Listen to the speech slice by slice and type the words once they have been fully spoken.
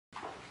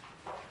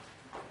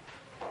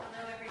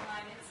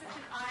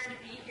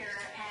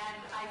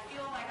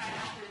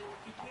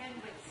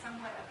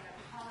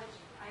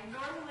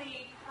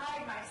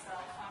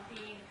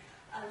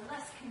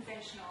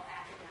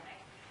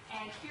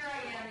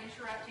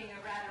interrupting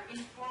a rather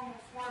informal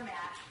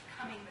format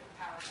coming with the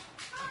PowerPoint.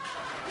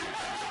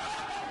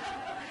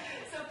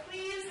 So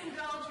please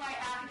indulge my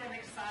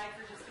academic side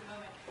for just a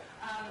moment.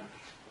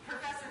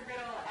 Professor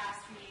Riddle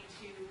asked me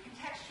to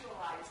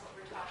contextualize what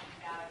we're talking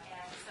about,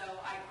 and so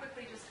I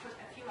quickly just put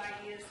a few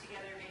ideas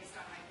together based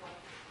on my book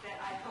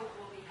that I hope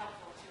will be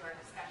helpful to our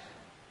discussion.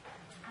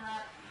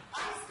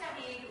 I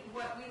studied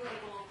what we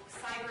label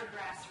cyber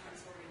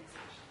grassroots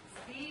organizations.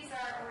 These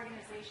are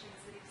organizations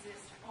that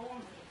exist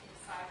only in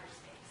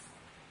cyberspace.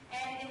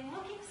 And in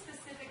looking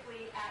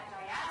specifically at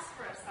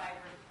diaspora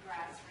cyber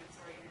grassroots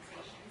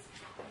organizations,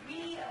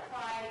 we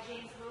apply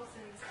James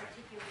Wilson's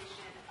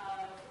articulation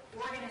of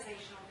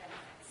organizational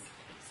benefits.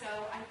 So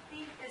I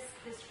think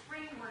this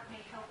framework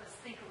may help us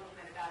think a little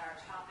bit about our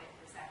topic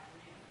this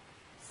afternoon.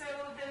 So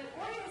the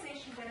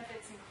organization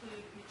benefits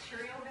include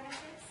material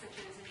benefits, such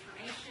as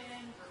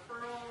information,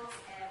 referrals,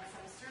 and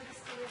some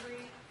service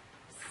delivery.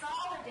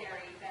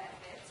 Solidary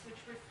benefits, which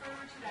refer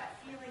to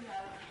that feeling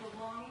of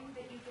belonging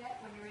that you get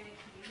when you're in a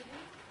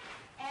community.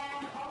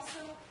 And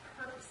also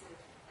purposive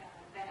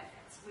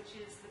benefits, which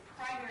is the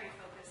primary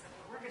focus of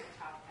what we're going to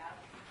talk about.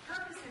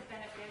 Purposive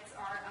benefits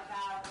are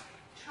about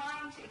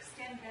trying to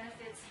extend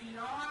benefits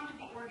beyond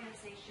the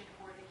organization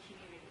or the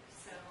community.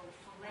 So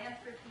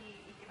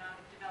philanthropy,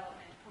 economic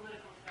development,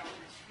 political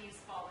development,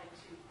 these fall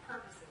into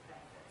purposive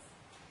benefits.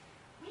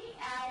 We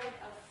added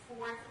a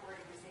fourth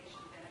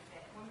organization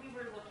benefit when we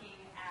were looking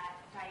at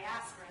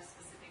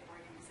diaspora-specific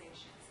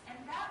organizations, and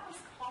that was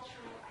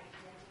cultural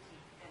identity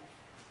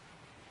benefit.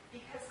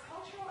 Because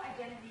cultural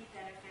identity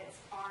benefits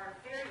are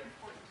very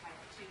important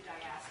to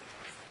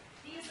diasporas.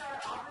 These are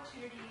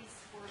opportunities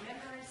for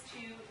members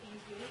to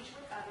engage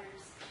with others,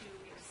 to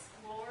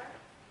explore,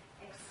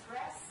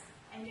 express,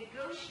 and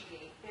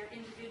negotiate their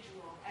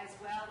individual as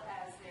well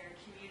as their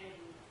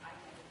community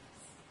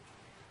identities.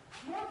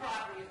 More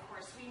broadly, of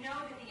course, we know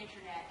that the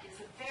Internet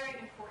is a very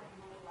important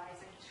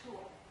mobilizing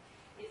tool.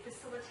 It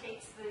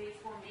facilitates the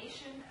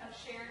formation of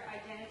shared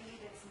identity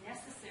that's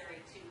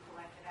necessary to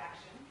collective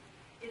action.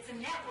 It's a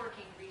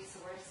networking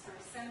resource for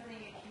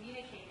assembling and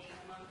communicating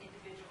among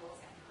individuals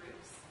and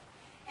groups.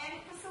 And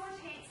it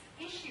facilitates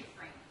issue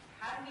framing.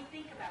 How do we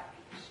think about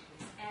the issues?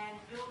 And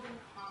building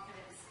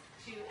confidence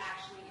to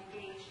actually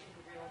engage in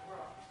the real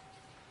world.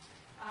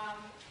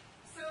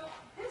 So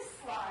this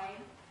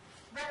slide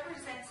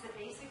represents the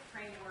basic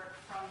framework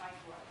from my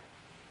book.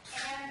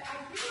 And I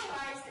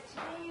realize that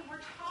today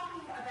we're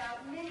talking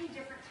about many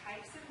different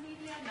types of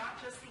media,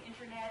 not just the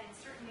Internet and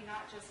certainly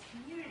not just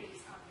communities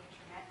on the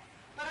Internet,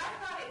 but I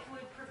thought it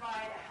would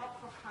provide a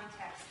helpful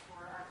context for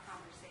our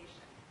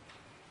conversation.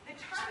 The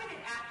targeted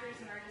actors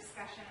in our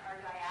discussion are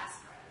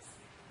diasporas,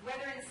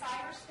 whether in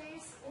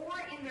cyberspace or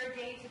in their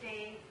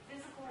day-to-day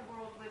physical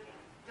world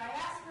living.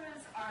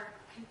 Diasporas are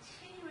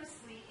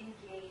continuously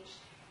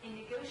engaged in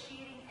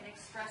negotiating and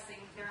expressing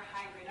their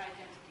hybrid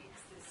identities,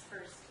 this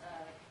first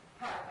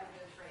part of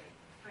the frame.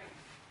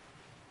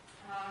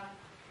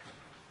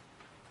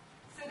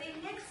 So they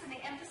mix and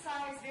they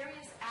emphasize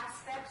various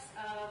aspects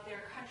of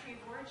their country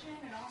of origin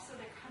and also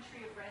their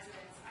country of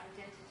residence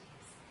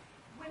identities.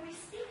 When we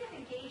speak of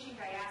engaging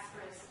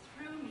diasporas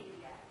through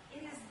media,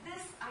 it is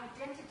this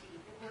identity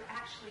that we're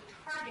actually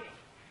targeting.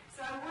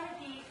 So I want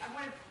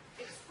to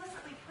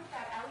explicitly put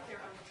that out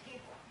there on the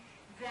table,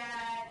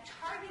 that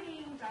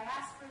targeting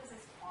diasporas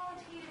is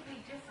qualitatively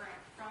different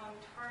from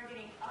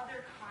targeting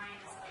other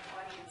kinds of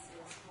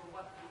audiences for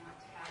what we want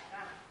to have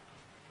done.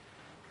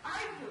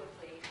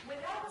 Arguably,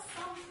 without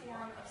some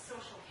form of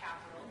social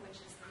capital, which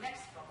is the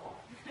next bubble,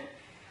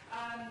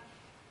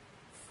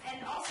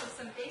 and also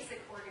some basic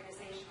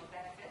organizational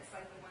benefits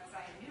like the ones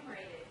I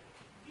enumerated,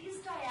 these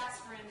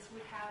diasporans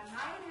would have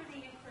neither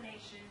the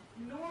inclination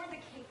nor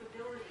the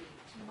capability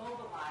to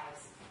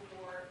mobilize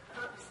for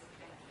purposive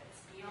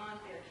benefits beyond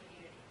their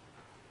community.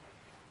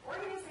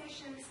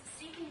 Organizations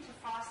seeking to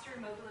foster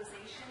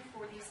mobilization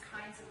for these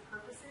kinds of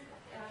purposive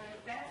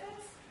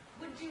benefits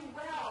would do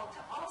well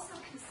to also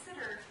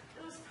consider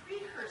those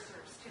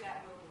precursors to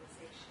that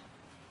mobilization.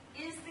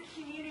 Is the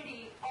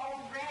community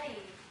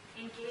already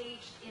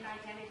engaged in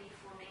identity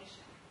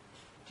formation?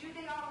 Do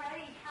they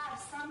already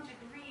have some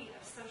degree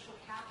of social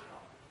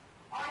capital?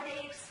 Are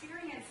they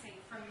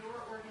experiencing from your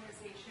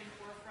organization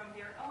or from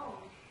their own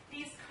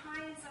these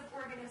kinds of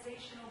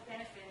organizational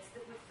benefits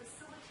that would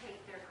facilitate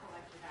their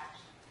collective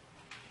action?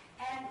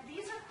 And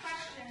these are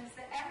questions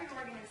that every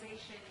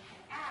organization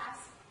can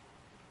ask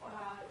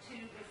to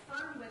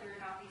affirm whether or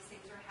not these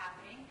things are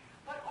happening,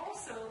 but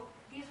also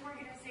these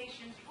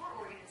organizations, your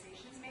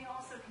organizations, may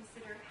also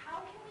consider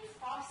how can we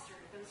foster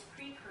those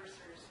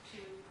precursors to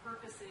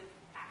purposive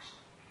action.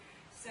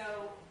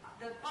 So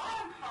the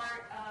bottom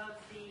part of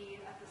the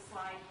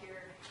slide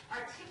here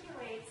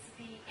articulates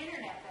the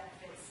Internet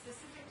benefits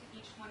specific to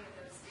each one of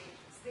those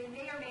stages. They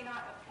may or may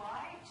not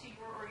apply to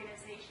your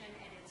organization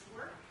and its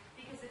work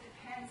because it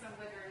depends on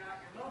whether or not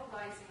you're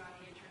mobilizing on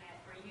the Internet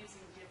or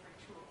using different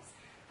tools.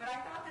 But I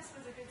thought this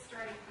was a good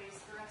starting place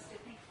for us to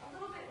think a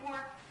little bit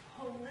more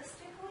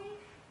holistically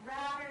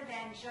rather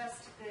than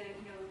just the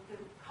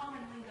common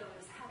lingo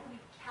is how do we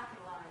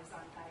capitalize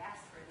on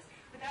diasporas.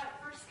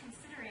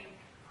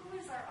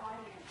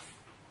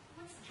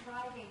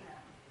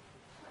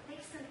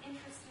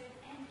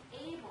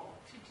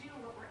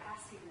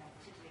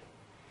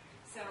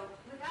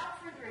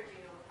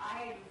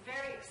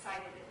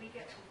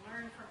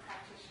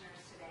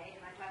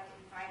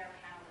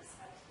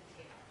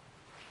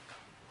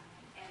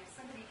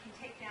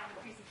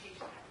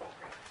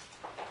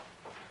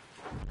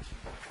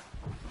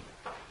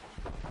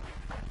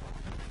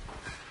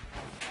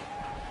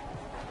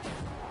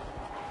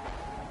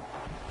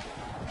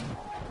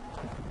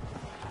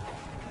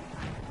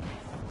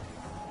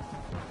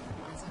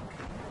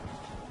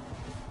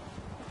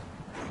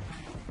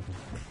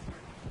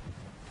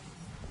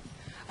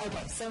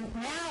 Okay, so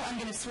now I'm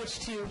going to switch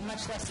to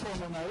much less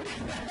formal mode.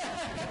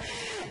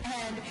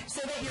 And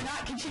so that you're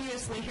not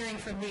continuously hearing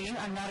from me,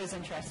 I'm not as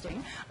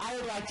interesting, I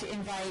would like to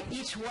invite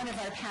each one of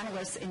our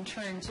panelists in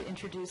turn to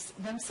introduce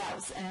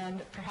themselves.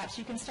 And perhaps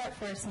you can start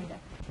for us, Nita.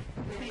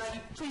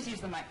 Please use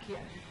the mic. Yeah.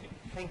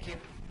 Thank you.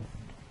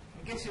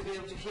 I guess you'll be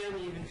able to hear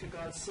me even if you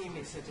can't see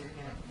me sitting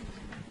here.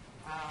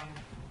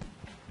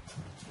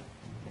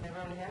 Can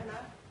everyone hear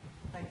now?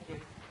 Thank you.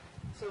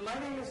 So my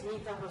name is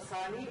Nita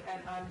Hosani,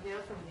 and I'm here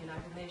from the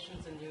United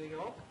Nations in New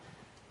York.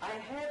 I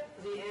head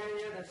the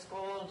area that's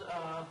called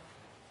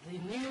the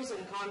News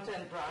and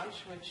Content Branch,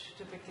 which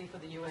typically for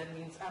the UN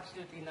means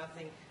absolutely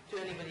nothing to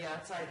anybody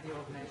outside the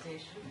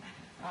organization.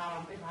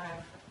 If I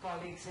have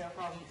colleagues here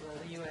from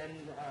the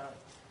UN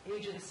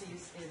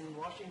agencies in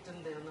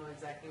Washington, they'll know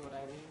exactly what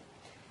I mean.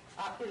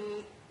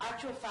 In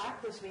actual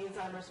fact, this means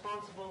I'm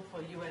responsible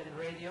for UN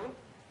radio.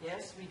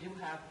 Yes, we do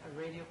have a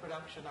radio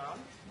production arm.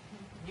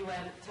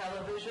 UN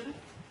television,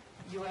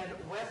 UN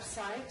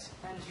website,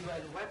 and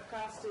UN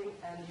webcasting,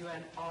 and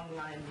UN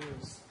online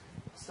news.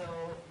 So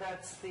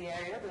that's the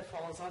area that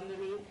falls under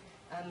me,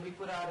 and we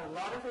put out a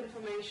lot of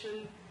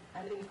information,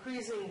 and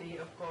increasingly,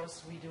 of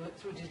course, we do it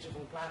through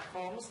digital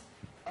platforms.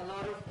 A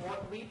lot of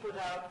what we put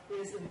out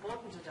is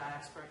important to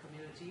diaspora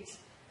communities,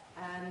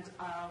 and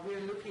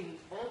we're looking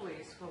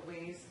always for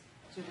ways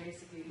to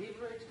basically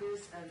leverage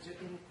this and to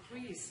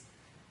increase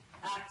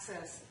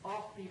access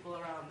of people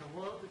around the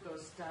world,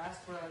 because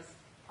diasporas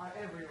are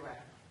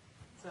everywhere.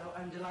 So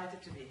I'm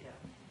delighted to be here.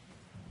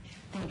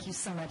 Thank you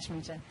so much,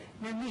 Mita.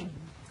 Nermeen.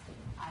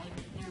 I'm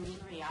Nermeen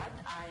Riyad.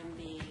 I'm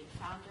the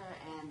founder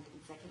and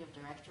executive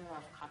director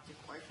of Coptic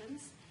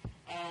Orphans.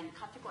 And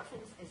Coptic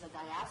Orphans is a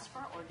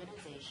diaspora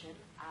organization,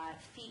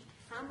 feet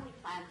firmly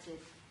planted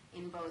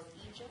in both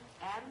Egypt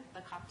and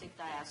the Coptic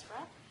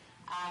diaspora.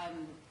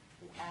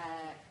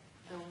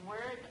 The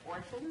word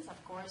orphans, of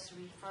course,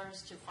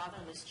 refers to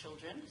fatherless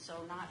children, so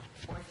not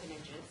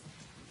orphanages,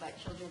 but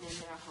children in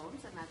their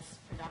homes, and that's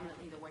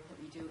predominantly the work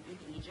that we do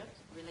in Egypt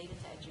related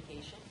to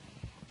education.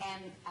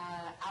 And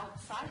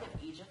outside of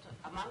Egypt,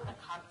 among the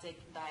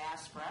Coptic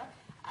diaspora,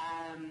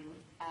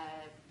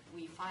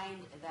 we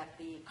find that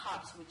the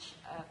Copts, which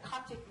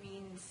Coptic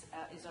means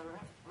is a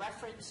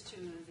reference to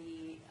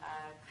the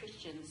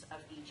Christians of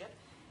Egypt,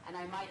 and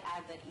I might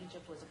add that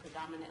Egypt was a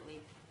predominantly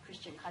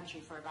Christian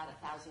country for about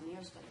 1,000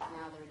 years, but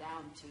now they're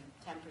down to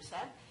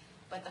 10%.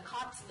 But the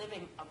Copts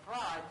living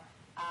abroad,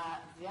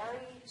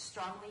 very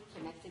strongly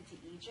connected to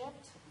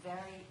Egypt,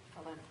 very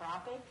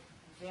philanthropic,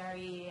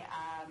 very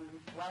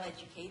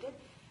well-educated.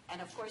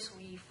 And of course,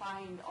 we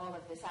find all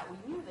of this out.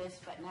 We knew this,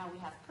 but now we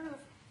have proof,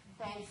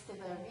 thanks to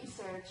the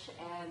research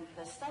and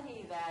the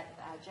study that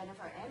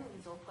Jennifer and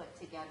Liesl put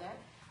together.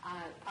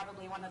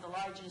 Probably one of the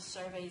largest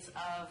surveys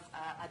of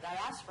a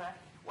diaspora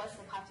was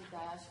the Coptic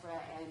diaspora,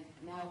 and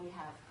now we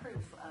have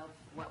proof of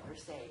what we're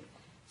saying.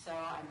 So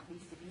I'm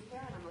pleased to be here,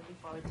 and I'm looking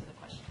forward to the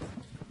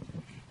questions.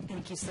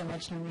 Thank you so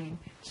much, Noreen.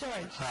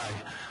 George. Hi,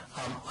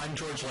 I'm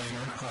George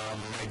Lehner.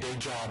 My day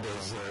job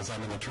is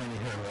I'm an attorney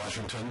here in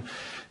Washington,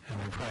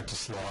 and I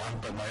practice law.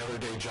 But my other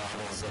day job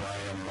is that I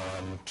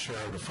am chair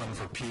of the Fund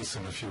for Peace.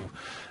 And if you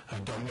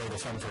don't know the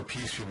Fund for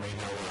Peace, you may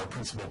know our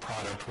principal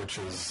product, which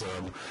is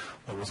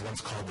what was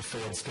once called the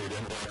Failed State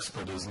Index,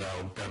 but has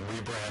now been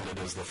rebranded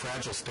as the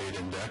Fragile State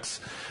Index.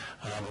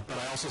 But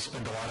I also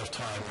spend a lot of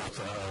time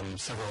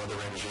with several other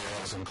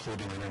NGOs,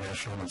 including the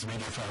International Women's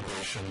Media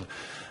Foundation,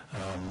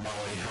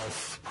 Mali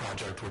Health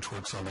Project, which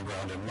works on the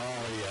ground in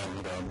Mali,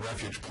 and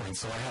Refuge Point.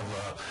 So I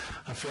have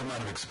a fair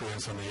amount of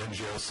experience on the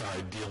NGO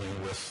side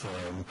dealing with,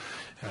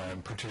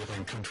 particularly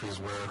in countries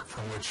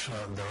from which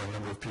there are a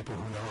number of people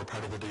who now are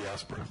part of the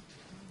diaspora.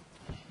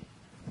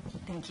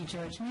 Thank you,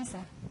 George.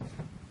 Misa.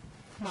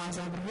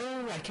 Maza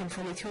Abdul, I came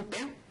from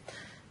Ethiopia.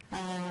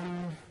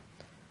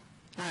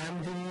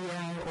 I'm the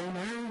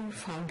owner,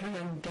 founder,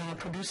 and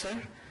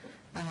producer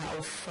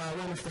of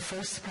one of the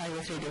first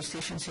private radio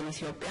stations in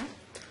Ethiopia.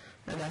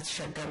 That's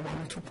Shaggar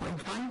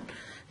 102.1.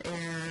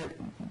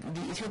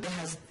 Ethiopia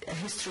has a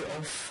history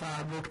of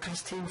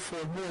broadcasting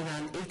for more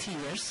than 80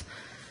 years,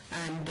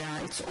 and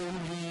it's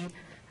only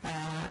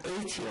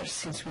 8 years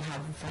since we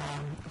have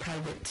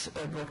private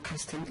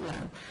broadcasting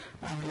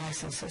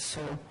licenses.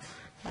 So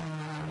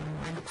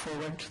I look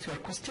forward to your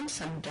questions,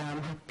 and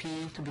I'm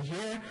happy to be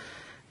here.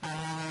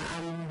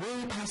 I'm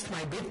way past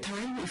my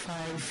bedtime. If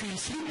I feel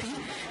sleepy,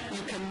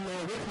 you can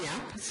wake me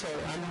up. So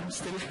I'm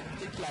still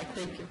like,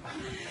 thank you.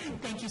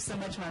 Thank you so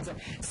much, Maza.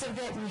 So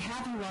that we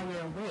have you while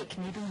we're awake,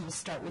 maybe we'll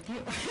start with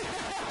you.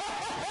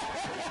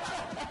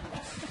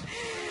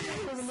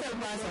 So,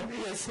 Maza,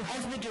 yes,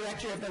 as the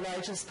director of the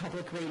largest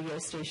public radio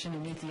station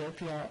in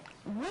Ethiopia,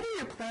 what are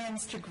your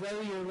plans to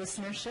grow your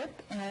listenership?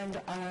 And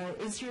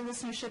is your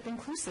listenership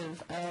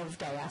inclusive of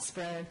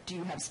diaspora? Do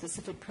you have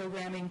specific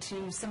programming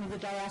to some of the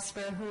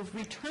diaspora who have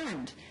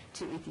returned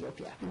to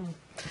Ethiopia?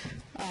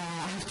 I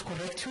have to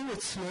correct you,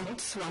 it's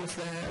not one of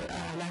the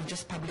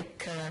largest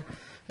public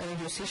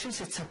radio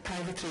stations. It's a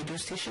private radio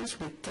station.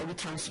 We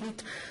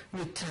transmit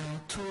with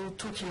 2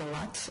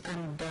 kilowatts,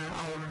 and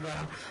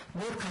our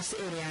broadcast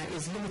area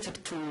is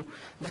limited to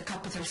the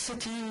capital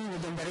city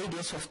within the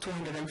radius of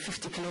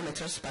 250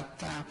 kilometers,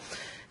 but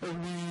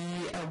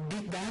we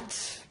did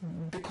that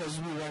because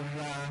we were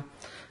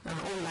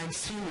online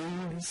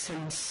streaming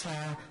since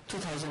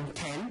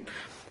 2010,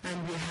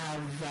 and we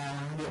have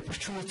the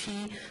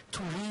opportunity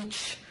to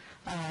reach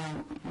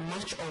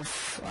much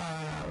of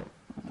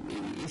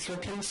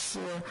Ethiopians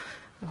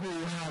who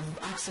have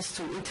access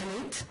to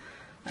internet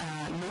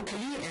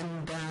locally,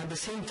 and at the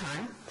same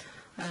time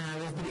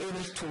we've been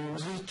able to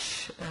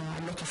reach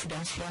a lot of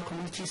diaspora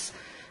communities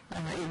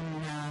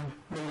in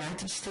the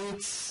United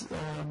States,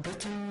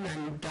 Britain,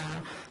 and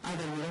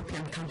other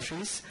European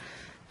countries.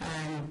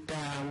 And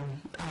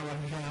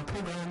our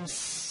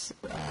programs,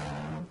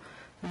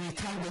 we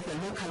target the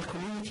local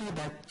community,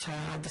 but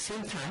at the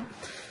same time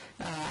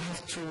I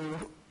have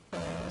to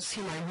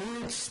see my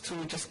notes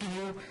to just give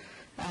you,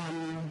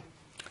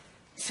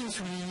 since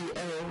we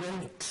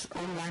went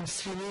online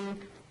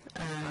streaming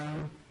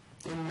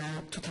in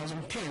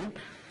 2010,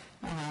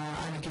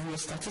 I'll give you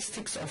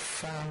statistics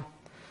of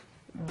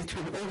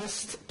between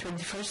August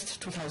 21st,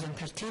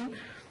 2013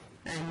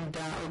 and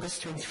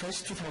August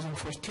 21st,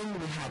 2014,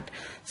 we had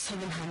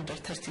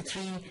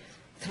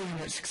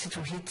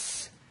 362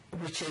 hits,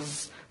 which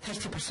is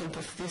 30%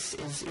 of this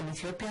is in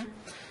Ethiopia,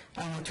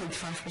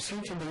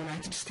 25% in the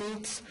United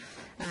States,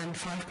 and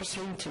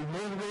 5% in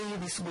Norway.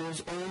 This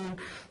goes on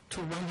to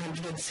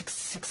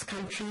 166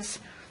 countries.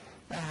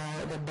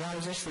 The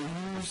browsers they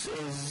use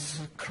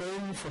is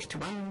Chrome,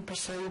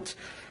 41%,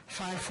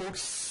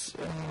 Firefox,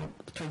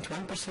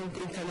 21%,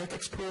 Internet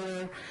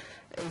Explorer,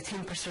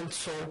 18%.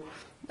 So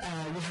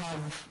we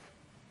have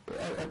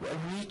a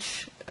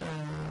reach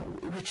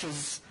which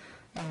is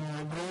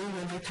growing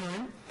every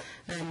time,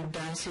 and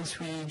since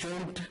we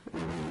joined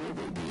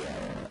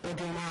the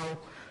Audio Now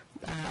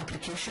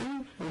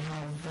application, we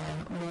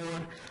have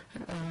more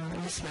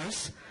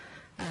listeners,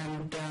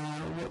 and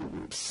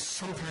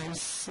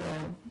sometimes,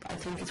 I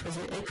think it was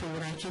in April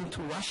when I came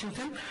to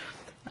Washington,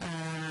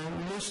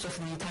 most of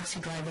the taxi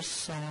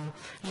drivers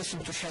listen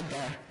to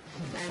Shadda,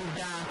 and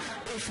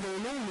if they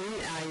know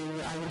me,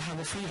 I will have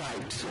a free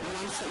ride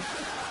once.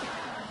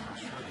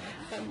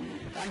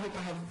 I hope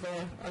I have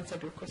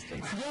answered your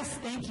question. Yes,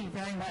 thank you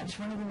very much.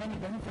 One of the many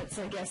benefits,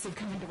 I guess, of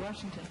coming to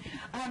Washington.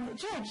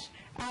 George,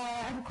 I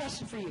have a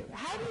question for you.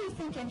 How do you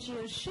think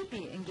NGOs should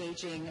be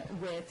engaging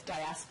with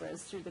diasporas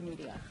through the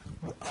media?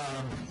 Well,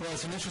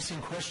 it's an interesting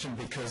question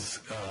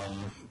because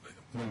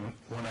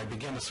when I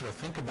began to sort of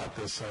think about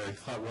this, I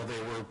thought, well,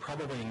 they were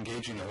probably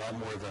engaging a lot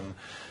more than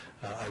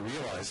I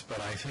realized, but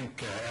I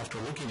think after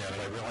looking at it,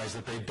 I realized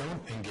that they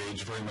don't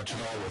engage very much at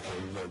all with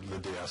the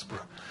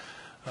diaspora.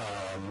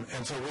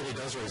 And so it really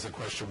does raise the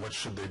question, what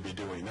should they be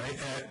doing?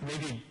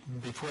 Maybe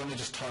before, let me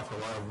just talk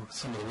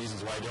some of the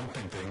reasons why I don't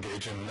think they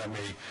engage, and that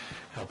may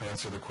help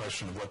answer the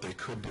question of what they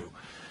could do.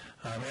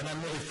 And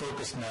I'm really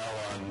focused now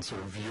on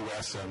sort of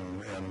U.S.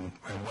 and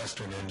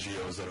Western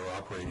NGOs that are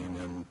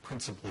operating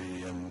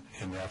principally in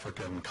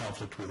Africa and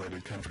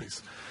conflict-related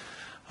countries.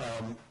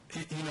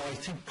 I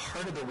think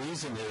part of the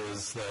reason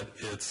is that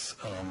it's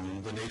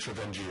the nature of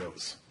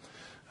NGOs.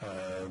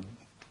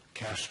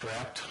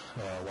 Cash-strapped,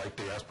 like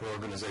diaspora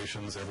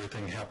organizations,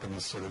 everything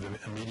happens sort of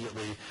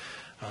immediately.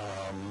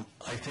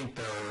 I think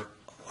there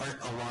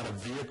aren't a lot of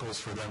vehicles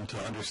for them to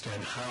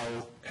understand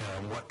how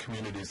and what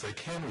communities they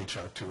can reach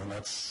out to, and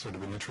that's sort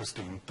of an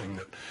interesting thing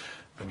that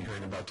I've been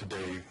hearing about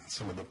today,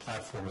 some of the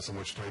platforms in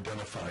which to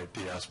identify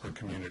diaspora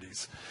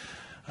communities.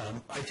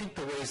 I think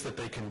the ways that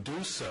they can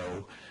do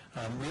so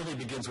really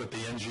begins with the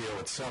NGO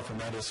itself, and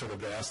that is sort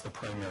of to ask the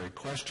primary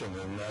question,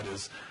 and that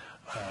is,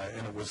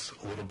 and it was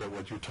a little bit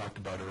what you talked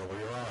about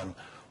earlier on,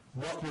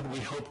 what would we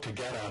hope to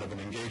get out of an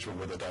engagement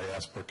with a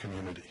diaspora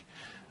community?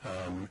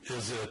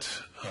 Is it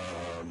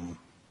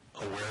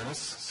awareness,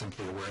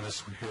 simply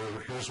awareness?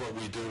 Here's what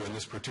we do in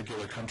this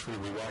particular country.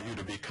 We want you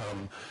to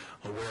become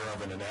aware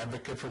of and an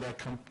advocate for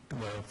that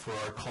for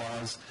our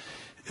cause.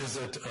 Is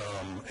it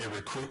a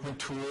recruitment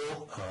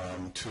tool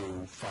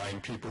to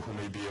find people who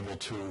may be able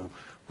to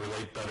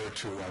relate better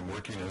to, I'm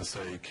working in,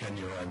 say,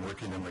 Kenya, or I'm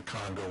working in the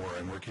Congo, or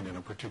I'm working in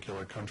a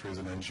particular country as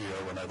an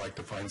NGO, and I'd like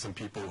to find some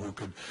people who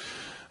could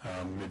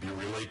maybe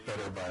relate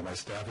better by my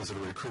staff. Is it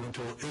a recruitment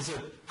tool? Is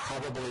it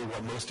probably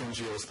what most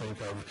NGOs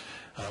think of,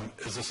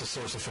 is this a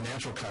source of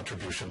financial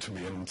contribution to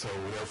me? And so,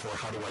 therefore,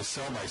 how do I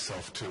sell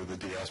myself to the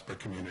diaspora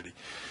community?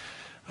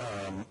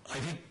 I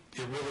think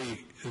it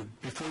really,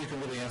 before you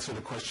can really answer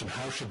the question,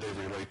 how should they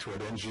relate to it,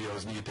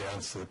 NGOs need to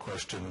answer the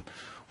question,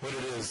 what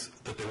it is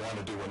that they want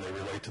to do when they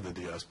relate to the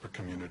diaspora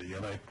community.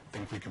 And I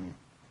think we can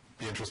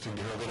be interesting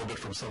to hear a little bit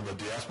from some of the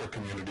diaspora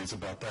communities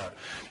about that,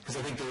 because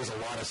I think there is a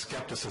lot of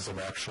skepticism,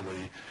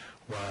 actually,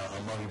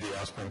 among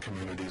diaspora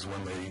communities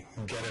when they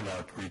get an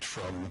outreach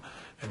from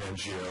an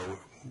NGO.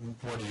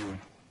 What do you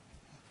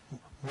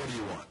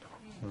want?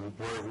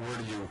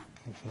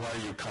 Why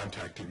are you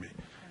contacting me?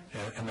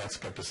 and that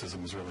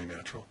skepticism is really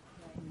natural.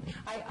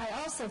 I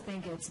also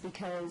think it's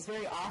because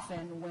very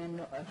often when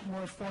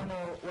more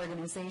formal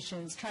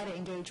organizations try to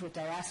engage with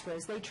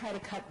diasporas, they try to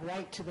cut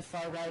right to the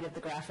far right of the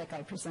graphic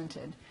I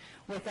presented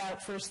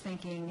without first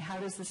thinking, how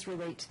does this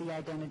relate to the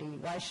identity?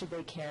 Why should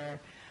they care?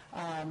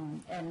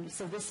 And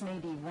so this may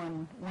be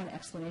one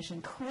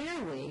explanation.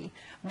 Clearly,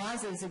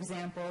 Maz's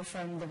example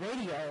from the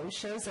radio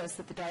shows us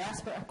that the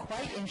diaspora are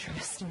quite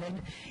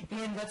interested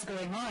in what's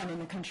going on in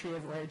the country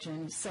of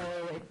origin. So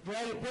it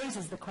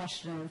raises the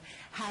question of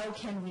how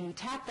can we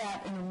tap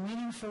that in a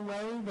meaningful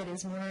way that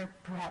is more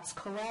perhaps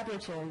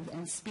collaborative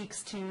and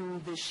speaks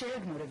to the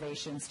shared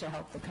motivations to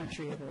help the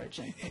country of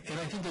origin. And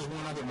I think there's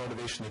one other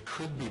motivation that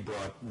could be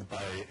brought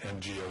by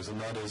NGOs, and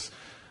that is,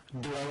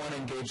 do I want to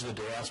engage the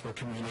diaspora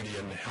community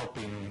in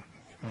helping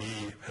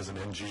me as an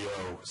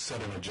NGO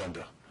set an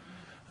agenda?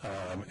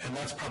 And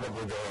that's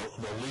probably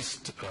the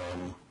least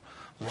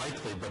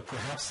likely, but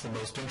perhaps the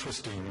most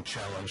interesting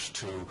challenge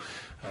to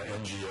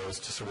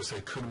NGOs to sort of say,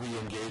 could we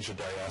engage a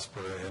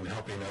diaspora in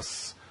helping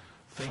us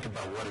think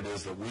about what it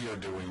is that we are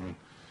doing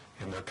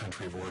in their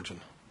country of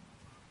origin?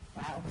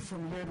 Wow,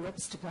 from weird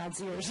lips to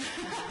God's ears.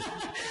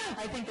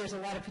 I think there's a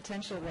lot of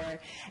potential there.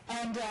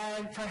 And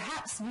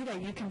perhaps, Nita,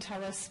 you can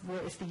tell us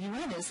if the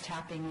UN is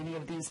tapping any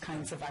of these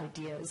kinds of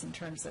ideas in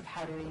terms of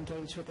how to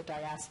engage with the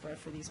diaspora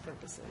for these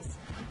purposes.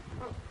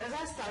 Well, as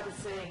I started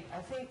saying, I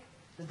think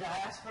the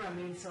diaspora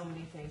means so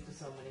many things to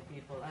so many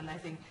people. And I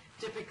think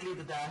typically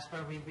the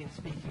diaspora we've been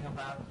speaking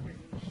about...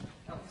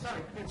 Oh,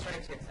 sorry, it's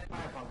right here.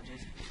 My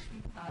apologies.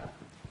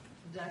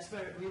 The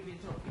diaspora we've been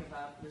talking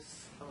about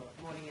this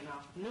morning and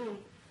afternoon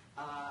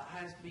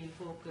has been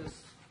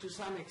focused to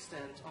some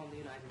extent on the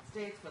United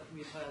States, but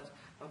we've heard,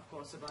 of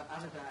course, about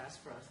other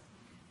diasporas.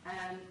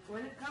 And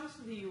when it comes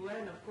to the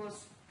UN, of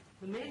course,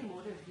 the main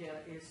motive here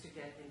is to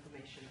get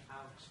information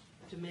out,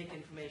 to make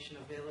information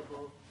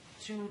available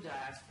to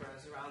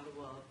diasporas around the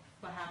world,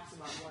 perhaps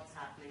about what's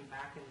happening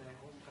back in their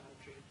home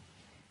country.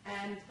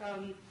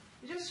 And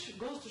it just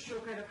goes to show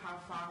kind of how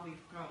far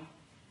we've come.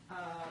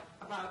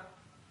 About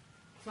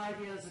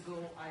 5 years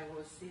ago, I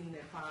was in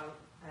Nepal,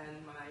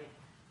 and my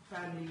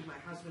family, my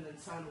husband and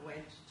son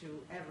went to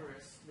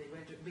Everest. They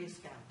went to base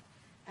camp.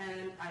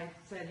 And I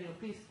said,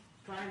 please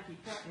try and keep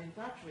in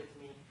touch with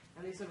me.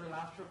 And they said, well,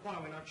 after a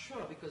while, we're not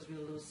sure because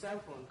we'll lose cell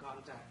phone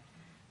contact.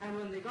 And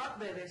when they got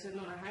there, they said,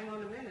 no, hang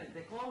on a minute.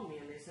 They called me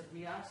and they said,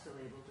 we are still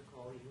able to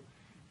call you.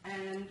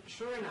 And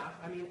sure enough,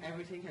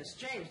 everything has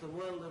changed. The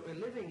world that we're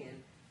living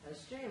in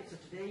has changed. So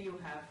today you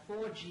have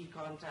 4G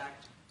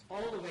contact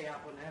all the way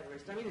up on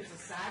Everest. It's a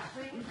sad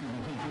thing.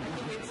 I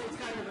think it's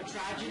kind of a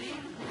tragedy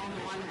on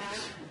the one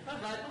hand,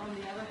 but on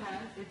the other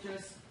hand, it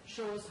just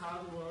shows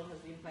how the world has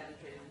been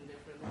penetrated in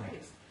different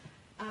ways.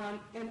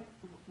 And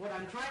what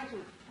I'm trying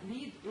to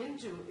lead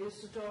into is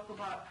to talk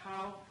about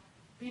how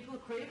people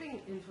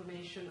craving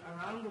information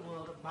around the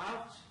world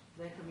about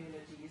their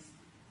communities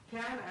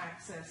can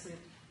access it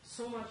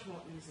so much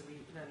more easily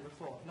than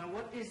before. Now,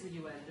 what is the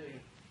UN doing?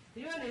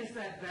 The UN is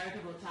that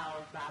veritable Tower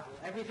of Babel.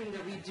 Everything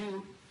that we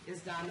do is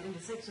done in the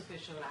 6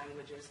 official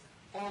languages.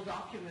 All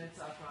documents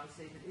are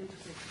translated into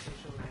 6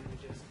 official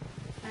languages.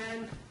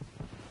 And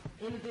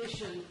in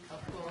addition,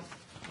 of course,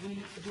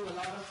 we do a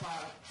lot of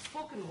our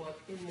spoken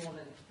work in more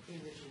than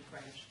English and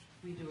French.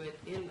 We do it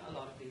in a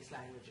lot of these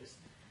languages.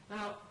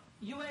 Now,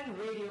 UN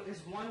radio is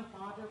one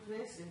part of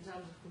this in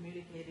terms of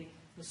communicating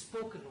the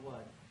spoken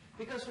word.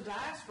 Because for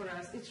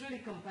diasporas, it's really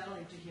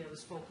compelling to hear the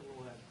spoken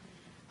word.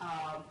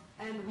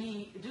 And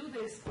we do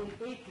this in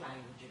 8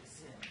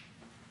 languages here.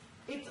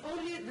 It's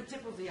only the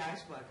tip of the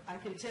iceberg. I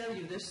can tell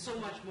you there's so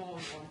much more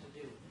we want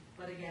to do.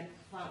 But again,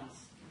 funds.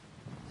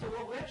 So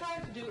what we're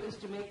trying to do is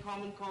to make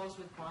common cause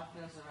with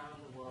partners around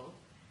the world.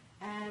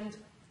 And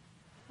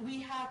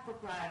we have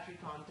proprietary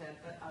content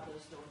that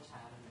others don't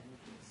have in many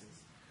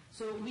cases.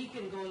 So we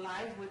can go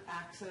live with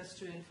access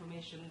to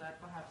information that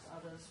perhaps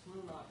others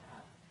will not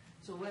have.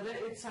 So whether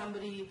it's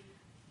somebody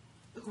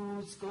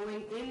who's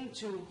going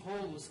into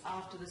homes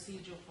after the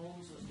siege of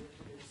Homs was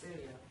lifted in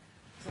Syria,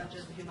 such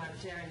as the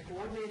humanitarian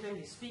coordinator,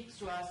 he speaks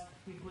to us,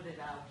 we put it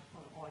out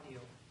on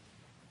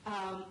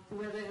audio.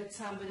 Whether it's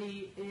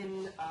somebody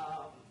in,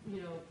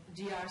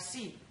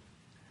 DRC,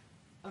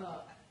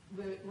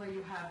 where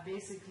you have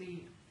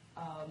basically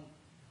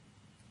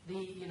in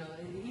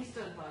the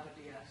eastern part of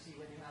DRC,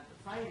 when you had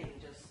the fighting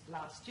just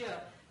last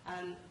year,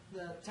 and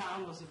the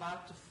town was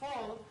about to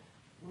fall,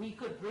 we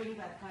could bring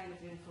that kind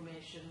of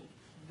information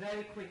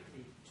very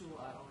quickly to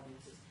our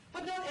audiences.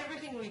 But not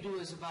everything we do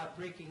is about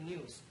breaking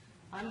news.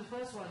 I'm the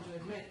first one to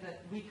admit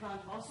that we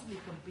can't possibly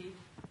compete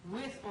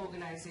with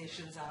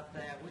organizations out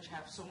there which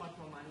have so much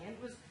more money. And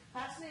it was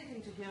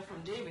fascinating to hear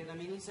from David.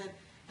 He said,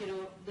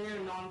 they're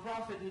a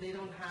nonprofit and they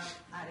don't have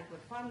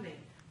adequate funding.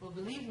 Well,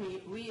 believe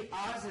me,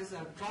 ours is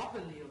a drop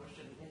in the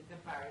ocean in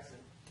comparison.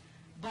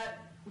 But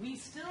we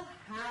still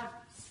have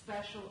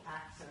special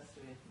access to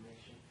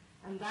information.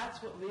 And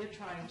that's what we're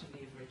trying to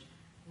leverage.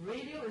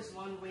 Radio is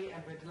one way,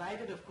 and we're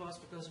delighted, of course,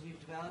 because we've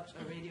developed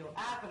a radio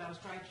app, and I was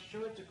trying to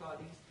show it to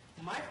colleagues.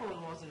 My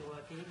phone wasn't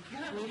working.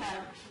 We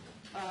have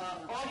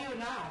Audio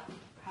Now,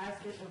 has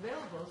it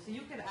available, so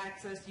you can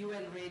access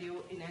UN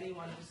radio in any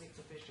one of the 6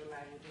 official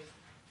languages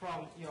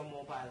from your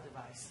mobile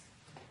device.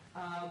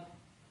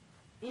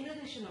 In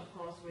addition, of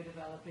course, we're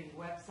developing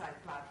website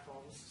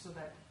platforms so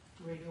that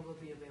radio will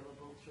be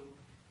available through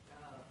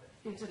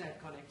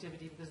internet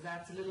connectivity, because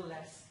that's a little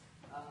less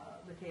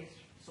the case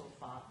so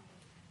far.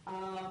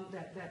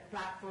 That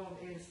platform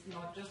is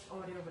not just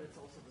audio, but it's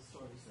also the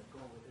stories that go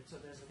with it. So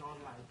there's an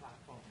online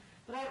platform.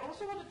 But I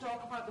also want to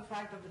talk about the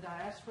fact that the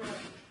diaspora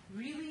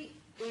really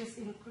is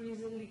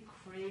increasingly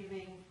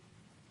craving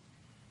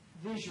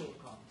visual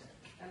content.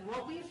 And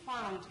what we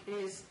found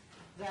is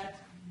that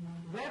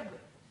web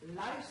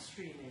live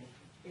streaming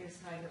is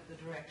kind of the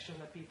direction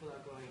that people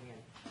are going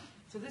in.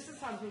 So this is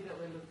something that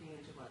we're looking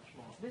into much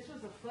more. This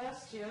was the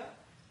first year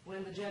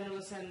when the General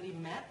Assembly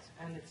met,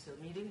 and it's still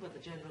meeting, but the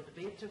general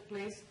debate took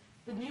place.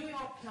 The New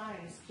York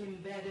Times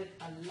embedded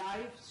a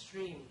live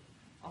stream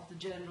of the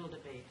general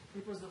debate.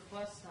 It was the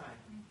first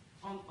time,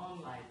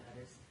 online that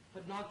is,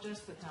 but not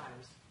just the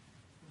Times.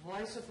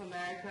 Voice of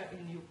America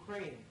in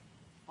Ukraine,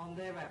 on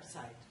their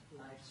website,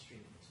 live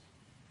streamed.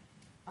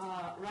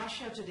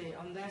 Russia Today,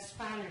 on their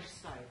Spanish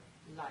site,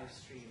 live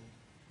streamed.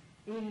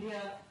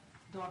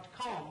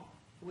 India.com,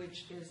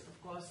 which is,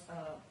 of course,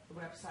 a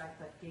website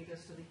that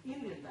caters to the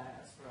Indian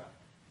diaspora,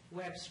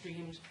 web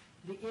streamed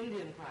the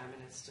Indian Prime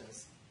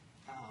Minister's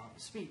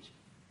speech.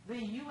 The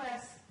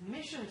U.S.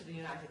 mission to the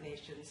United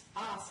Nations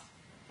asked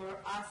for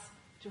us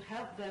to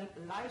help them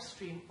live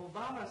stream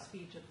Obama's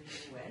speech at the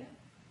UN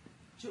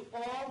to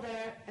all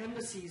their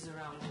embassies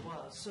around the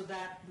world, so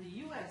that the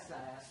U.S.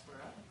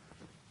 diaspora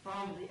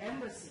from the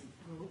embassy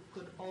group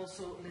could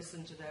also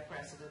listen to their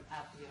president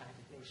at the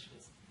United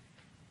Nations.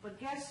 But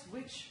guess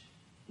which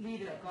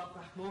leader got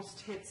the most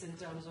hits in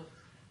terms of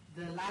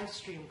the live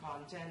stream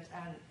content,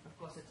 and of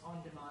course it's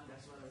on demand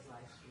as well as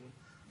live stream?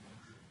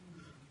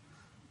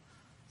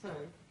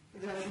 Sorry,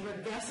 is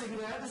everybody guessing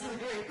there? This is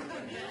great.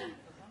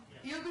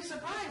 You'll be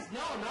surprised.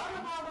 No, not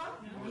Obama.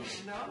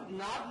 No,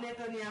 not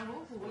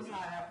Netanyahu, who was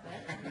high up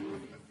there.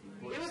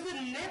 It was the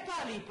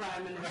Nepali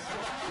Prime Minister.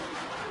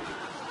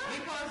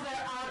 Because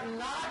there are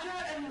larger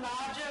and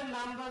larger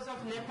numbers of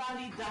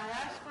Nepali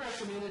diaspora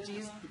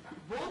communities,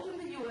 both in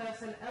the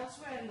U.S. and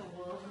elsewhere in the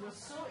world, who are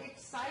so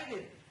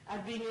excited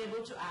at being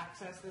able to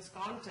access this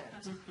content,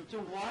 to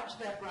watch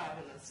their Prime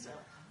Minister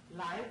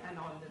live and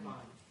on demand.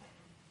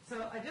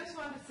 So I just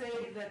want to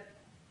say that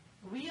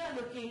we are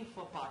looking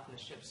for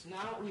partnerships.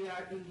 Now we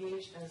are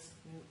engaged, as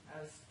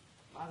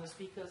other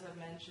speakers have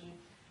mentioned,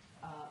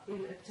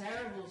 in a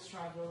terrible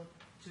struggle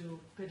to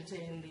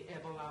contain the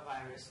Ebola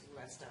virus in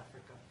West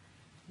Africa.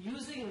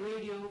 Using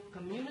radio,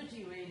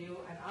 community radio,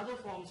 and other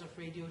forms of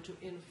radio to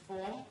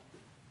inform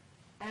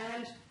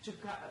and to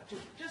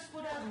just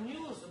put out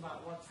news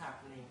about what's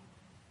happening,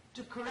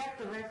 to correct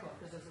the record,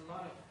 because there's a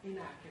lot of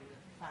inaccurate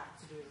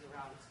facts doing the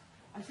rounds.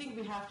 I think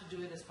we have to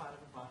do it as part of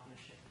a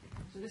partnership.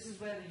 So this is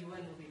where the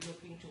UN will be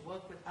looking to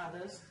work with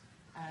others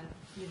and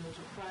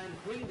to try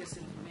and bring this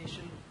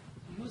information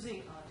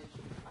using our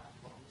digital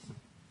platforms,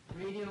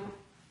 radio,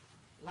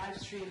 live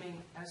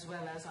streaming, as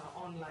well as our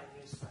online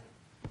news site.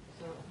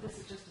 So this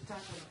is just a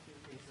touch on a few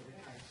things that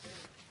we're trying to do.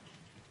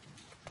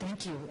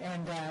 Thank you.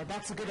 And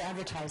that's a good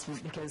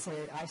advertisement, because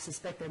I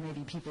suspect there may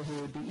be people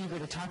who would be eager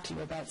to talk to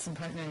you about some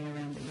partnering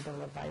around the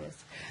Ebola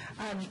virus.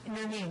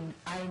 Nermeen,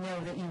 I know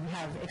that you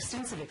have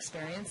extensive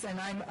experience, and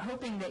I'm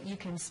hoping that you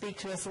can speak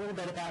to us a little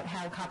bit about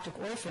how Coptic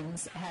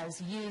Orphans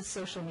has used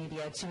social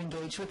media to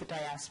engage with the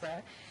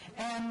diaspora,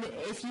 and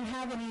if you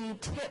have any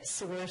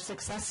tips or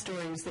success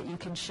stories that you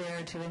can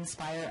share to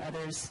inspire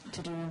others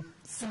to do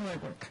similar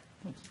work.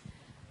 Thank you.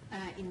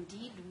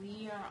 Indeed,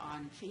 we are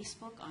on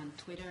Facebook, on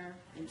Twitter,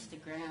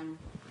 Instagram,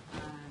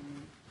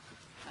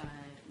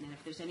 and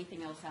if there's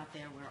anything else out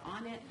there, we're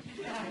on it.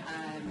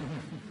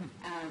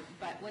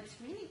 But what's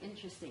really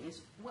interesting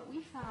is what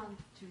we found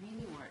to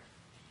really work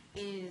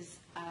is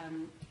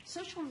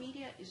social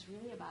media is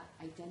really about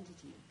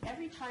identity.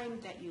 Every time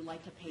that you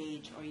like a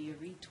page or you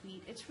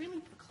retweet, it's really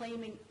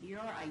proclaiming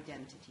your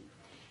identity.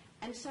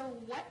 And so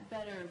what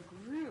better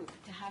group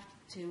to have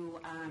to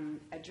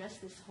address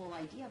this whole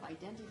idea of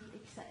identity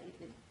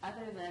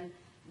other than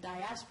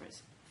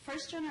diasporas?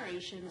 First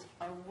generations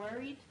are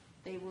worried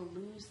they will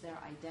lose their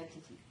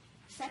identity.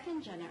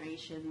 Second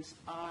generations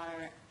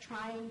are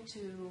trying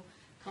to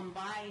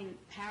combine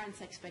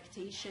parents'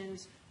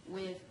 expectations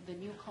with the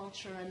new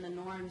culture and the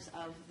norms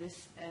of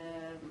this,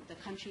 the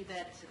country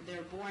that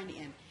they're born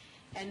in.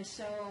 And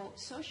so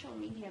social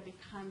media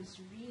becomes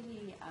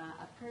really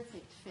a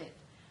perfect fit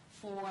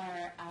for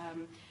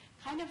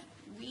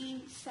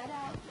we set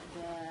out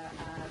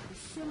the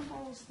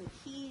symbols, the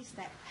keys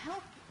that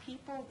help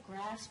people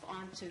grasp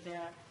onto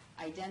their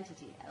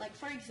identity. Like,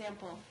 for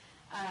example,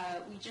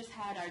 we just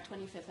had our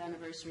 25th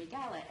anniversary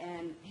gala,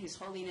 and His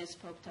Holiness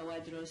Pope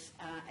Tawadros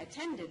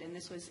attended, and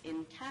this was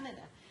in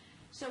Canada.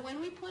 So when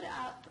we put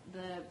out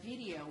the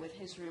video with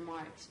his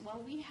remarks,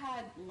 well, we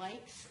had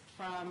likes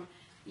from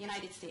the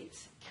United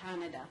States,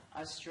 Canada,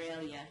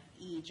 Australia,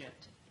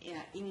 Egypt,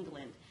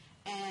 England,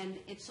 and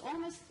it's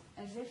almost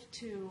as if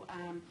to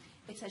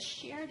It's a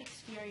shared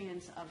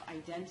experience of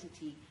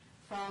identity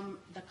from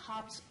the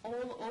Copts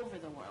all over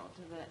the world,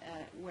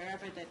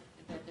 wherever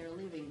that they're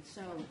living.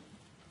 So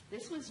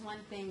this was one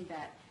thing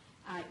that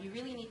you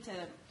really need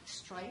to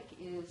strike,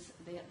 is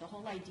the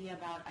whole idea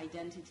about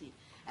identity.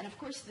 And of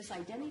course, this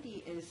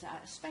identity is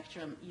a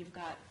spectrum. You've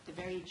got the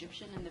very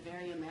Egyptian and the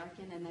very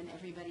American, and then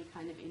everybody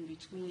kind of in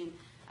between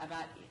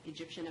about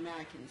Egyptian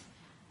Americans.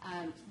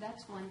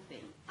 That's one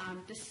thing.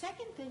 The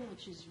second thing,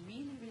 which is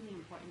really, really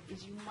important,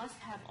 is you must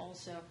have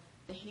also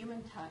the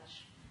human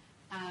touch.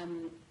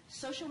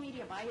 Social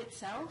media by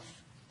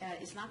itself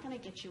is not going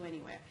to get you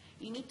anywhere.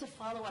 You need to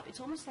follow up. It's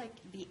almost like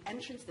the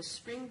entrance, the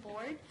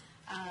springboard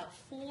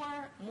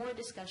for more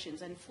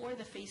discussions and for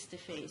the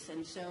face-to-face.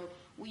 And so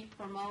we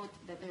promote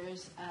that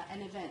there's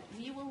an event.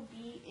 We will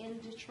be in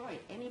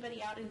Detroit.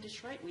 Anybody out in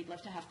Detroit, we'd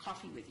love to have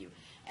coffee with you.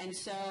 And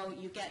so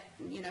you get,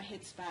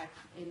 hits back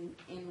in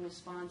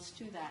response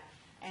to that,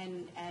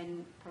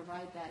 and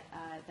provide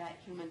that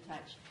human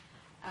touch.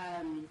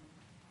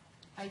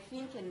 I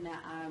think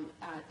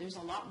there's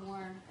a lot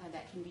more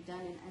that can be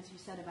done, and as you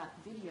said about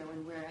video,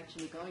 and we're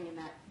actually going in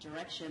that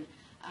direction.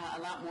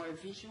 A lot more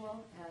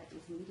visual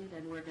is needed,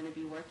 and we're going to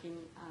be working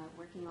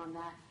on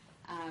that.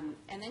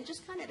 And then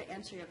just kind of to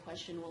answer your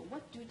question, well,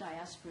 what do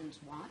diasporans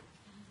want?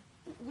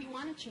 We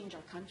want to change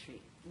our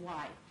country.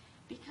 Why?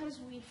 Because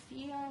we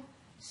feel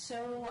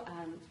so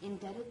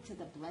indebted to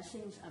the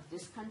blessings of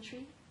this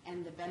country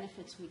and the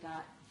benefits we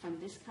got from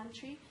this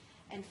country,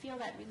 and feel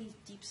that really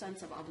deep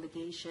sense of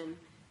obligation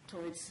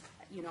towards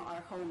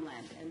our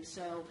homeland. And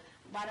so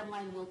bottom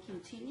line, will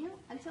continue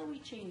until we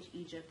change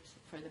Egypt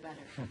for the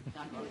better.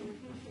 God willing.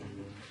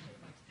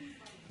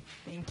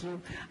 Thank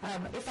you.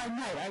 If I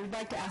might, I would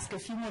like to ask a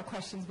few more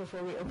questions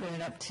before we open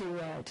it up to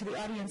the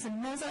audience.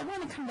 And Moza, I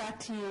want to come back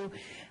to you.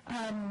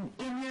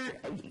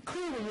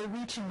 Clearly you're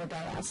reaching the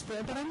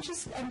diaspora, but I'm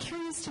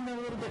curious to know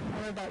a little bit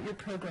more about your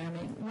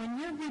programming. When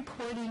you're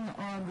reporting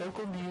on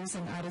local news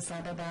in Addis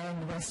Ababa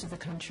and the rest of the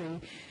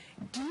country,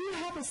 do you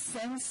have a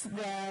sense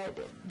that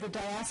the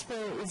diaspora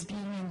is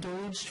being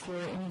engaged for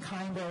any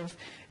kind of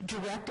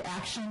direct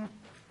action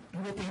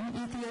within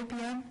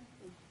Ethiopia?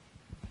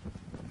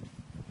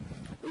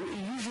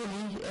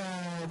 Usually,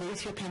 the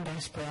Ethiopian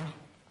diaspora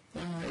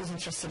is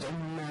interested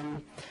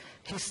in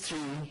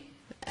history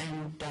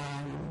and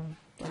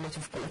a lot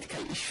of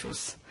political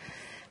issues.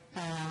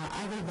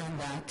 Other than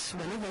that,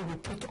 whenever we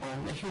put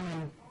on a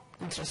human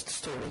interest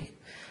story,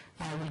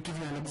 I will give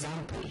you an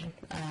example.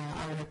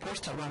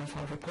 One of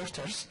our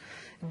reporters,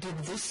 did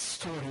this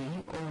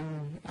story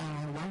on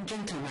one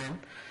gentleman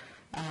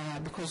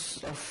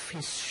because of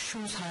his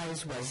shoe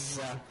size was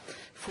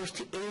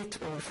 48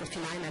 or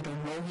 49, I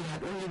don't know. He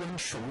had only one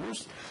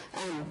shoes,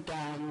 and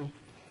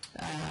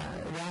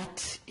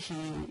that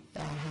he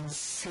has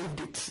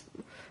saved it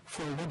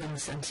for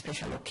weddings and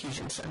special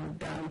occasions.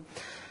 And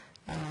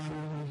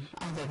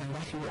other than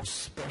that, he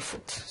was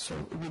barefoot. So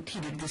he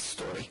did this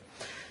story.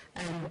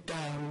 And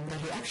the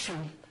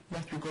reaction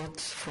that we got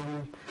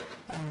from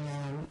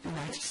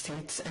United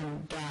States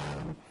and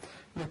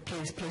the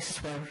places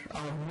where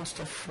most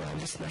of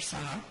listeners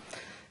are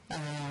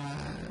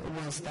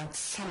was that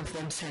some of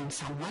them send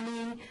some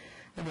money,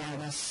 and the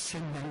others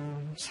send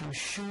them some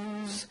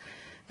shoes,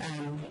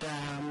 and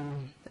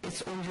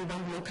it's only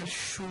one local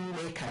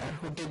shoemaker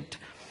who did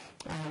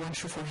one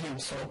shoe for him.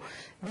 So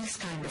these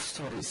kind of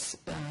stories,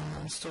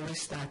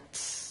 stories that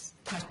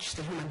touch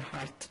the human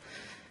heart,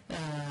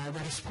 the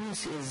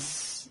response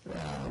is,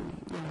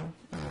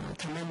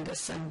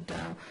 tremendous,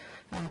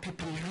 and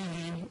people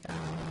really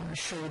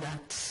show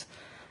that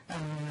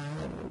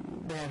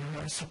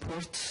their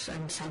support,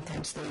 and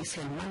sometimes they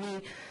send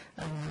money,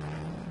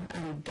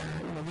 and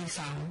these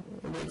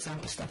are the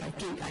examples that I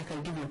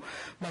can give you.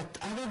 But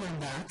other than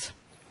that,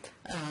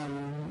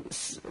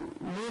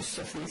 most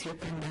of the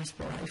Ethiopian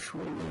diaspora, if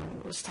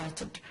we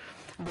started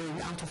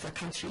going out of the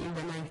country in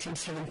the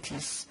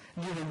 1970s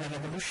during the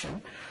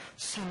revolution,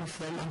 some of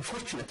them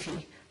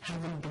unfortunately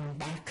haven't been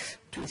back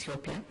to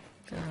Ethiopia.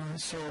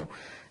 So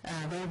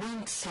they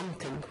want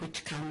something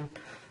which can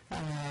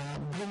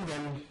bring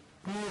them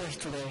nearer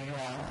to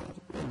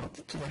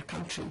their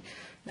country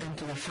and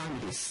to their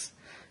families.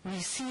 We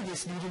see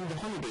this during the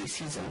holiday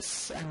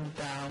seasons, and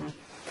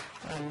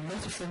a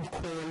lot of them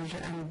call,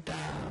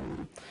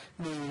 and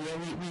we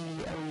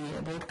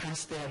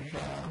broadcast their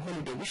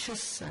holiday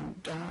wishes, and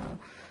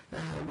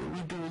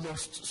we do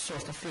those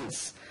sort of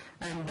things.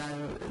 And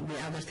the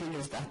other thing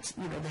is that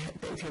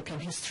the Ethiopian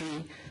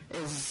history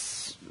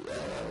is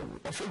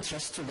of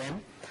interest to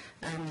them,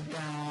 and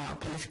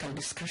political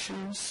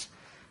discussions,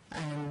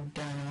 and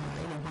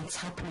what's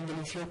happening in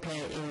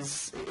Ethiopia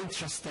is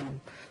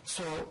interesting.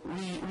 So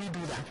we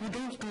do that. We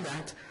don't do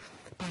that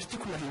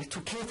particularly to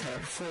cater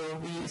for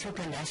the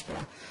Ethiopian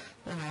diaspora.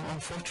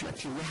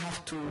 Unfortunately, we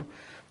have to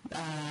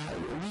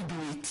redo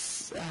it.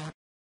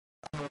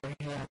 Our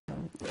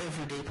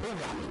everyday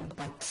programming,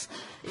 but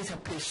it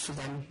appeals to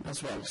them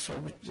as well. So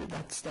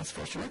that's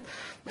fortunate.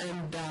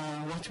 And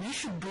what we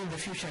should do in the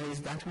future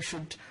is that we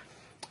should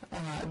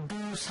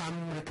do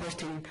some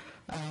reporting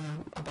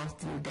about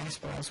the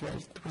diaspora as well,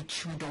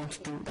 which we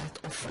don't do that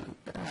often,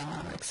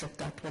 except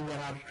that when there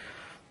are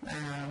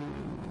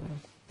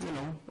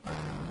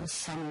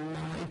some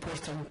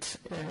important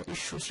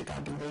issues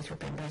regarding the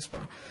Ethiopian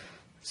diaspora.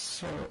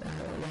 So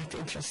that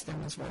interests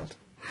them as well.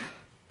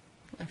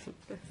 I think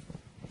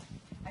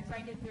I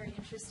find it very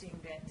interesting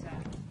that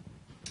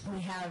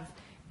we have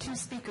two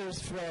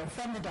speakers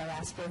from the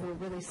diaspora who are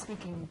really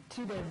speaking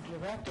to their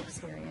direct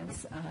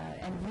experience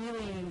and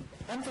really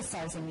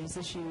emphasizing these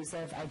issues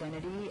of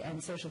identity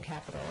and social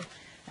capital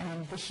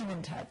and the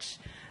human touch.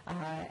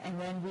 And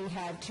then we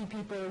have two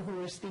people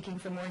who are speaking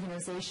from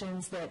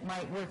organizations that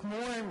might work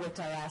more with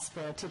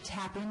diaspora to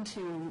tap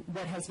into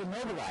what has been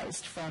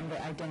mobilized from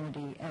the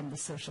identity and the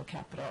social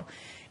capital.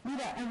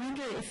 Nita, I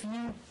wonder if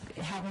you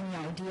have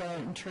any idea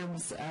in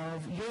terms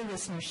of your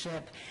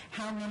listenership,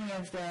 how many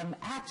of them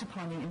act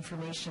upon the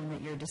information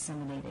that you're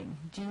disseminating.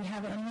 Do you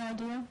have any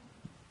idea?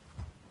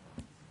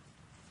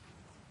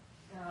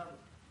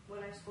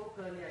 When I spoke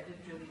earlier, I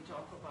didn't really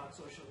talk about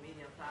social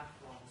media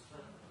platforms,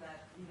 but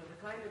that, the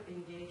kind of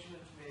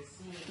engagement we're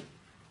seeing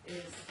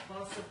is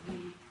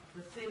possibly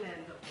the thin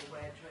end of the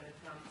wedge when it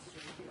comes to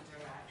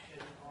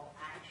interaction or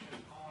action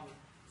on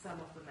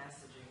some of the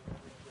messaging that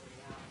we're putting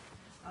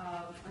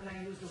out. And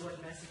I use the word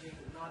messaging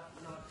not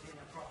in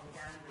a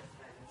propaganda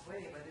kind of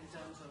way, but in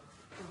terms of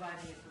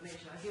providing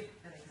information. I'll give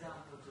an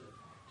example to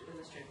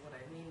illustrate what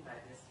I mean by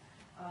this.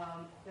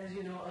 As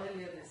you know,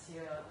 earlier this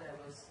year, there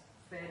was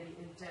fairly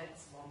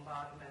intense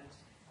bombardment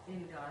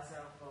in Gaza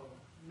for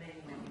many,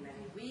 many,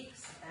 many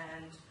weeks,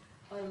 and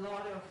a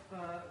lot of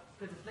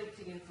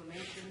conflicting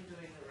information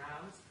doing the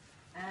rounds,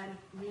 and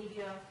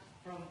media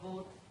from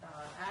both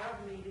Arab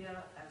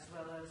media as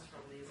well as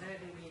from the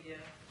Israeli media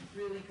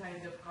really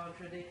kind of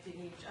contradicting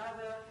each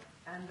other,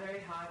 and very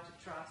hard to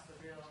trust the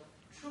real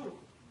truth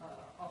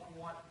of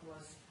what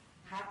was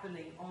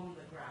happening on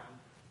the ground.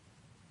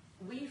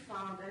 We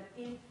found an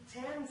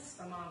intense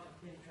amount of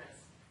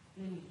interest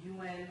in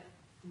UN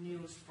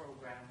news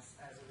programs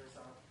as a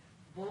result,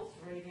 both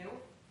radio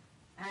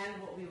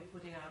and what we were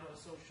putting out on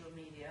social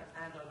media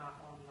and on our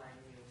online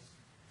news.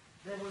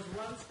 There was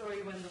one story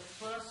when the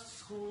first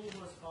school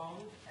was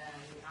bombed and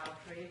the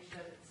outrage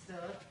that it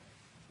stirred.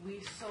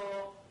 We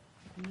saw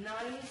 9,000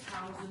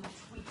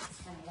 tweets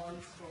from one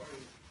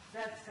story.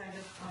 That's kind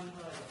of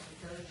unheard of.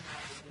 It doesn't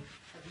happen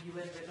at the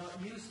UN. We're not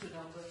used to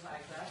numbers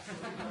like that.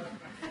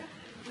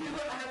 So we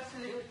were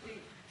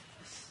absolutely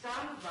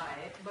stunned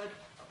by it, but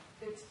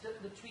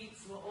the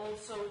tweets were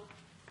also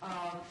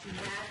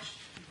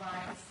matched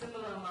by a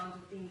similar amount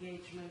of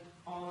engagement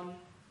on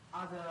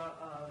other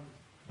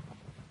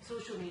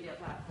social media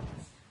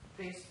platforms,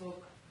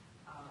 Facebook,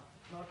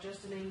 not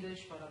just in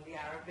English, but on the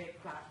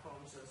Arabic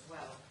platforms as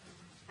well.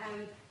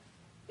 And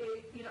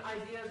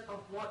ideas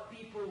of what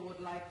people would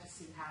like to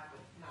see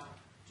happen. Now,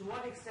 to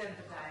what extent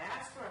the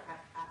diaspora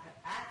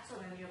acts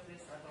on any of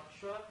this, I'm not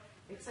sure,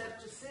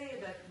 except to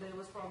say that there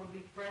was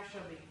probably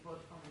pressure being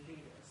put on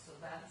leaders. So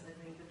that's, I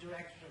think, the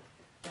direction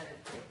that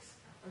it takes.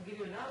 I'll give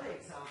you another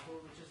example,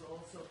 which is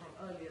also from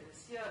earlier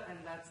this year, and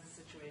that's the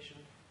situation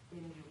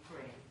in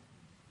Ukraine.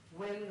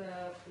 When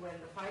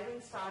the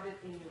fighting started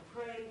in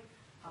Ukraine,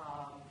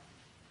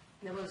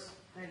 there was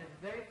kind of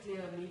very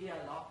clear media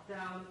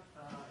lockdown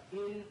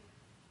in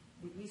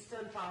the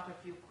eastern part of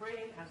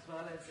Ukraine as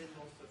well as in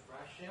most of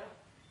Russia.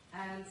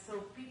 And so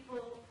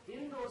people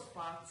in those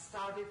parts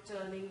started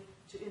turning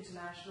to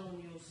international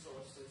news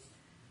sources.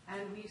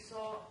 And we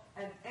saw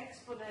an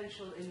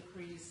exponential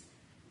increase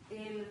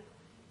in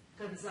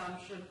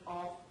consumption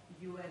of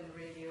UN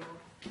radio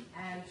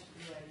and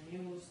UN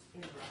news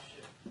in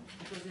Russia.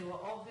 Because they were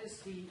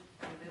obviously,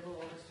 and they will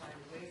always find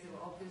ways, they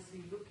were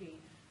obviously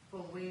looking for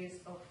ways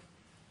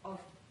of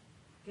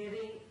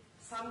getting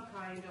some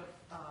kind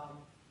of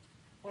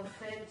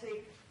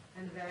authentic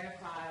and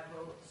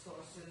verifiable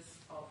sources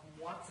of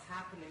what's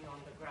happening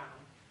on the ground.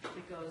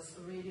 Because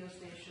radio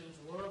stations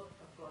were,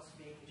 of course,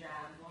 being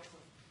jammed, lots of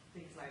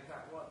things like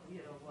that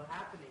were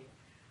happening.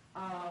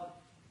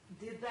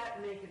 Did that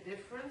make a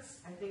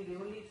difference? I think the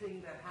only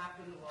thing that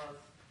happened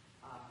was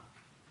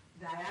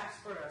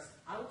diasporas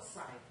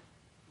outside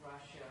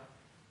Russia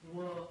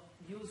were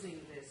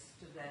using this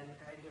to then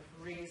kind of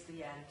raise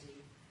the ante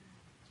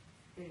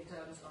in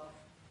terms of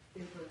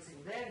influencing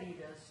their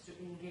leaders to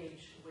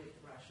engage with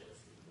Russia's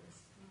leaders.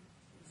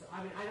 So,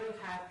 I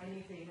don't have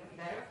anything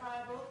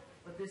verifiable,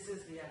 but this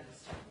is the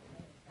understanding.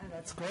 And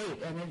that's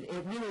great, and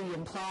it really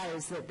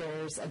implies that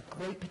there's a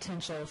great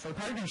potential for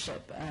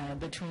partnership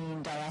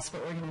between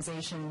diaspora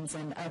organizations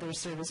and other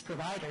service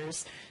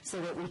providers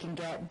so that we can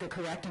get the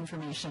correct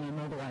information and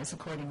mobilize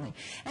accordingly.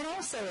 And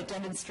also it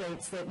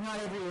demonstrates that not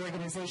every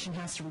organization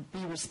has to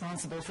be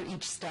responsible for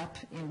each step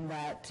in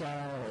that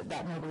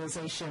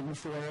mobilization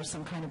for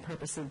some kind of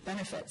purpose of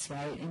benefits,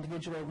 right?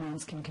 Individual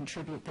ones can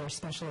contribute their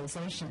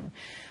specialization.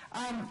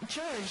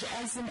 George,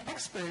 as an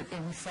expert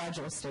in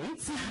fragile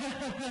states,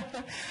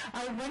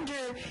 I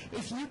wonder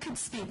if you could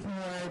speak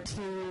more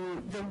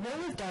to the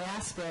role of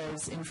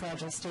diasporas in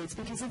fragile states,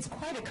 because it's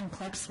quite a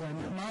complex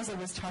one. Maza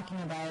was talking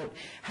about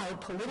how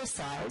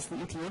politicized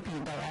the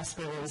Ethiopian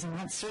diaspora is, and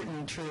that's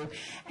certainly true.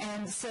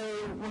 And so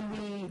when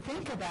we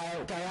think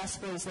about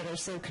diasporas that are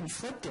so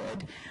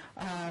conflicted,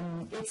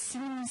 it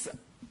seems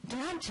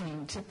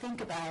daunting to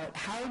think about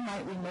how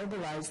might we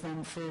mobilize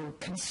them for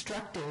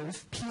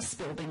constructive,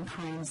 peace-building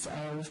kinds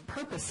of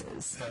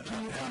purposes.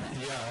 Can you comment?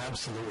 Yeah,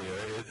 absolutely.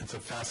 It's a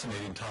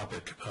fascinating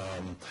topic.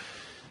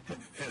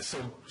 So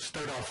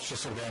start off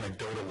just sort of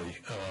anecdotally.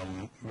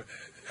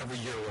 Every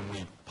year when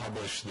we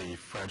publish the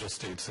Fragile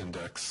States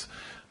Index,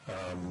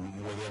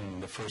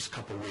 within the first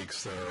couple of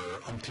weeks there are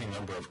umpteen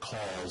number of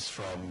calls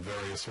from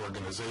various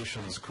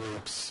organizations,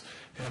 groups,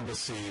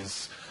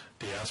 embassies,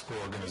 diaspora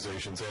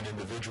organizations, and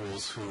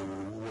individuals who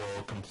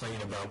will complain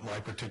about my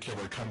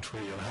particular country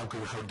and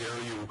how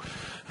dare you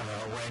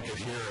rank it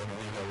here,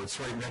 and it's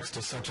right next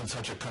to such and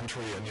such a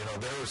country, and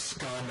they're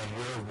scum and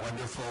we're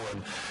wonderful,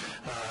 and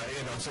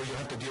so you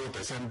have to deal with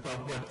this. And but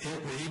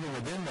even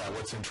within that,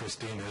 what's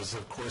interesting is,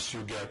 of course,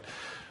 you get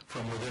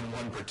from within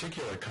one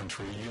particular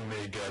country, you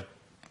may get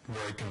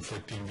very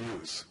conflicting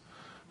views.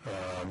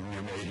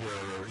 You may hear,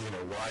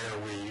 why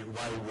are we,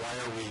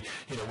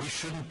 we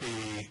shouldn't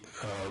be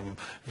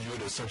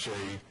viewed as such a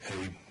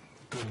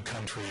good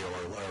country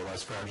or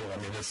less fragile. I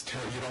mean, it's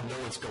you don't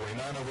know what's going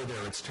on over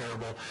there. It's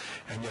terrible,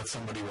 and yet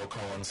somebody will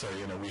call and say,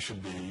 we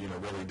should be,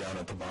 really down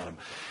at the bottom.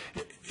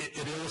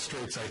 It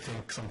illustrates, I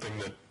think, something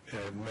that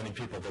many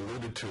people have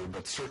alluded to,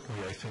 but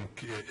certainly I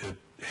think it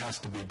has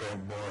to be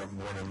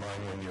more in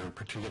mind when you're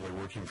particularly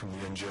working from the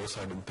NGO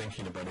side and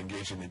thinking about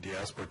engaging the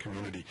diaspora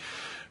community,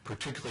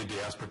 particularly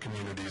diaspora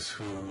communities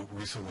who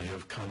recently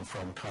have come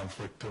from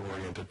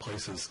conflict-oriented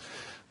places.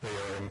 They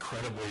are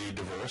incredibly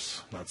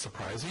diverse, not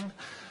surprising.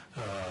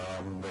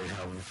 They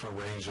have a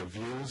range of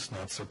views,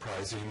 not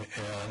surprising,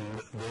 and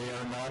they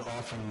are not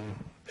often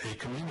a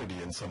community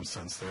in some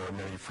sense. There are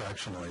many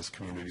fractionalized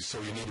communities,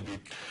 so you need to be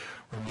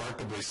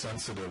remarkably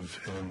sensitive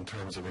in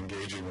terms of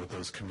engaging with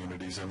those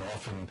communities, and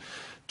often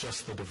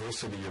just the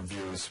diversity of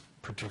views,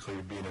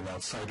 particularly being an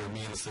outsider,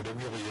 means that it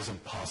really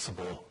isn't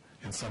possible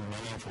in some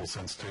meaningful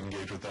sense to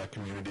engage with that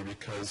community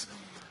because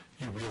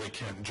you really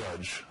can't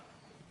judge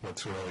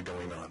what's really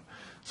going on.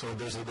 So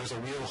there's a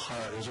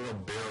real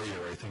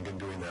barrier, I think, in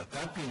doing that.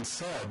 That being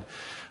said,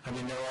 I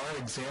mean, there are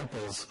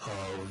examples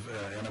of,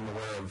 and I'm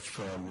aware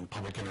of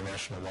Public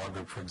International Law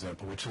Group, for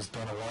example, which has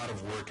done a lot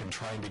of work in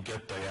trying to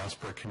get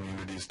diaspora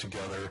communities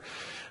together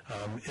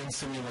in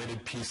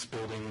simulated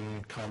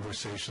peace-building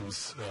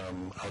conversations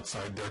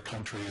outside their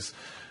countries,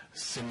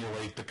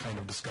 simulate the kind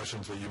of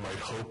discussions that you might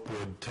hope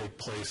would take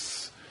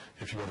place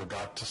if you ever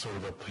got to sort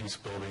of a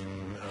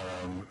peace-building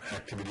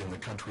activity in the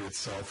country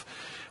itself,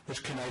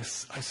 which can, I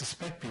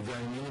suspect, be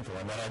very meaningful.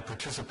 I mean, I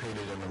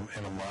participated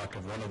in a mock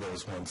of one of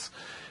those once,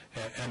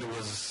 and it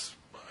was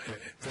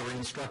very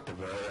instructive.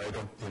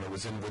 It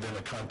was within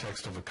the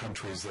context of a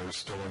country that are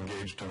still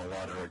engaged in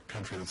or a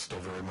country that's still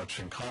very much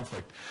in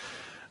conflict.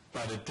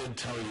 But it did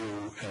tell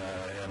you,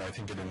 and I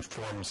think it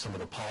informed some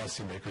of the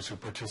policymakers who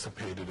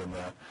participated in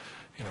that,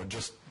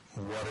 just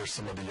what are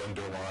some of the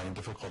underlying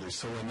difficulties.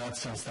 So in that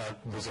sense,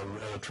 that was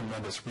a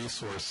tremendous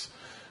resource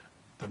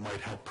that might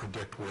help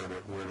predict where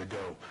to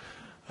go.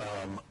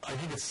 I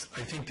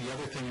think the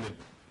other thing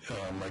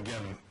that,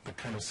 again, the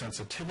kind of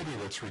sensitivity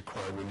that's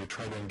required when you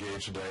try to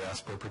engage a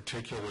diaspora,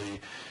 particularly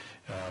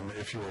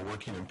if you are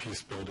working in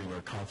peace building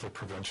or conflict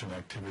prevention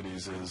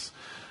activities, is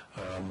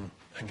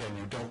again,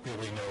 you don't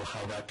really know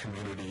how that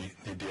community,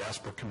 the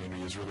diaspora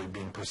community, is really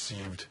being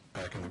perceived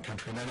back in the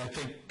country. And then I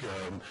think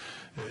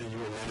you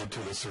alluded to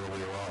this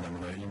earlier on. I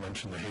mean, you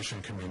mentioned the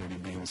Haitian community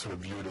being sort of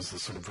viewed as a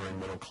sort of very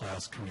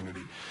middle-class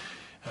community.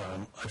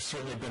 I've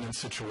certainly been in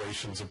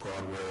situations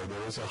abroad where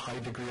there is a high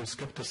degree of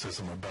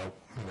skepticism about,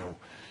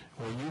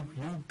 well,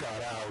 you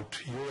got out,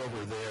 you're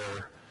over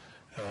there,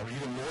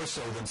 even more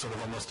so than sort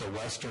of almost a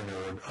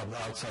Westerner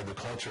outside the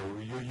culture.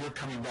 You're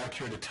coming back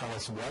here to tell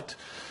us what?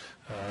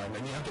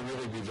 And you have to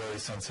really be very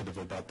sensitive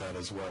about that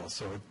as well.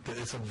 So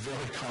it's a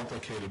very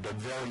complicated but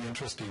very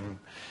interesting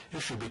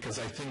issue, because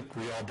I think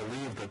we all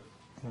believe that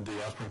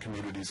diaspora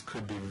communities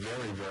could be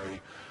very,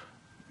 very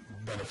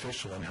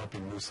beneficial in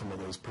helping move some of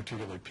those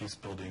particularly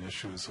peace-building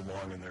issues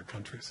along in their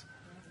countries.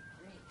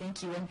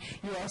 Thank you. And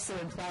you also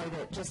imply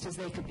that just as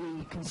they could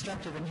be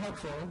constructive and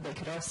helpful, they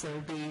could also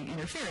be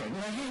interfering,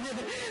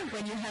 right?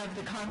 When you have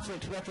the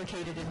conflict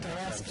replicated in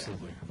diaspora.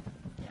 Absolutely.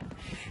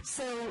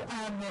 So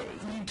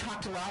you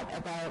talked a lot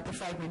about the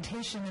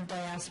fragmentation of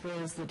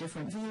diasporas, the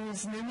different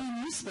views.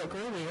 Nermeen, you spoke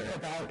earlier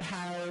about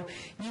how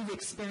you've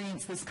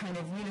experienced this kind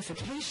of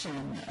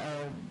unification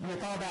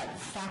with all that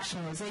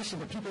factionalization,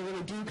 that people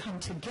really do come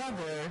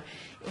together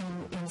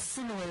in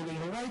similarly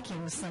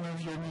liking some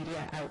of your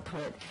media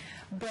output.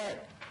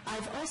 But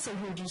I've also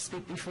heard you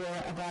speak before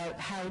about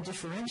how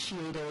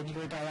differentiated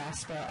your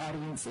diaspora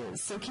audience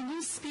is. So can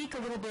you speak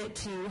a little bit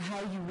to how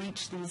you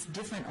reach these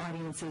different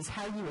audiences,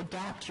 how you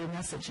adapt your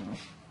messaging?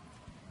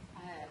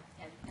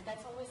 And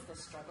that's always the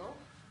struggle.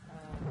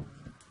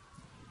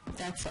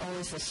 That's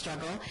always a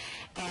struggle.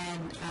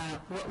 And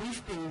what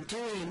we've been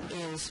doing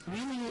is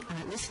really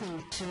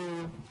listening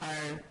to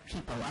our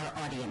people, our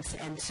audience.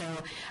 And so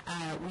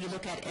we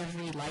look at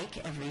every like,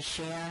 every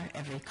share,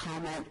 every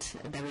comment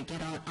that we get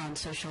on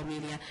social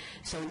media.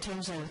 So in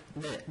terms of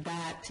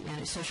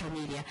social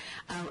media.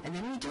 And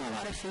then we do a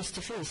lot of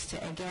face-to-face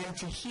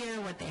to hear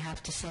what they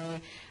have to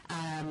say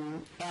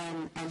and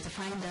to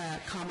find a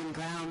common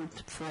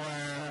ground for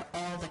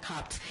all the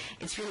Copts.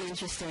 It's really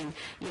interesting.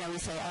 You know, we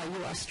say, oh,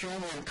 you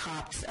Australian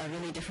Copts are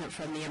really different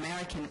from the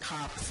American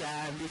Copts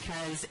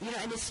because, you know,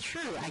 and it's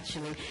true,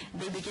 actually.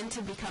 They begin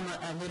to become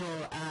a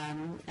little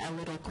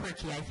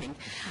quirky, I think.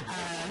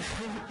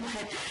 The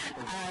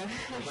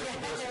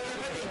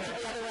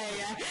other way,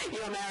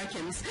 you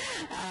Americans.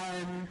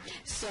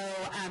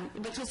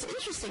 But what's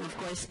interesting, of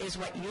course, is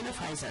what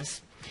unifies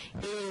us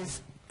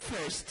is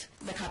first,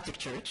 the Coptic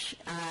Church,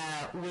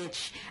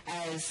 which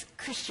as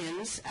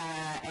Christians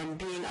and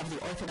being of the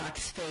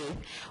Orthodox faith,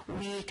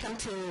 we come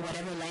to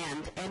whatever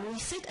land and we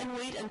sit and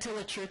wait until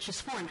a church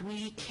is formed.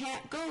 We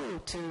can't go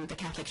to the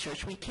Catholic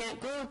Church. We can't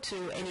go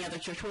to any other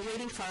church. We're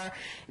waiting for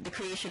the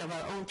creation of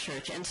our own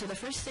church. And so the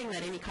first thing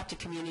that any Coptic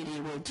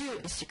community will do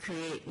is to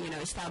create,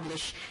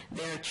 establish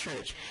their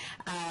church.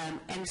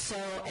 And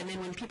then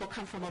when people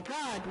come from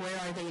abroad, where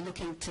are they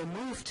looking to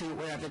move to?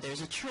 Wherever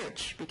there's a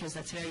church, because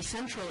that's very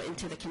central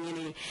into the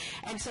community.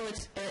 And so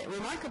it's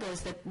remarkable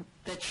is that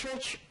the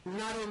church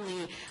not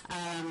only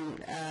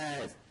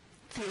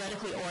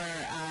theoretically or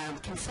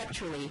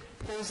conceptually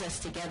pulls us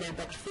together,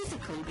 but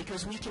physically,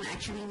 because we can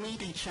actually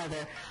meet each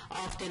other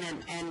often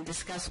and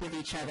discuss with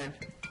each other.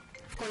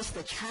 Of course,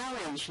 the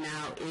challenge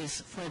now is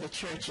for the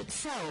church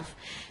itself.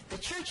 The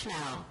church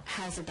now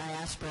has a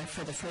diaspora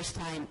for the first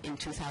time in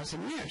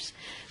 2,000 years.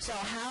 So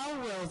how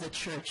will the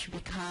church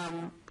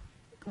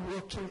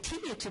will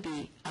continue to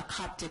be a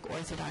Coptic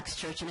Orthodox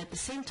church and at the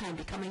same time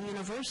become a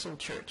universal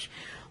church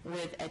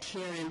with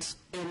adherents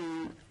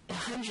in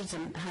hundreds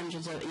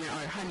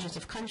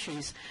of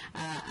countries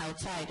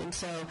outside. And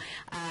so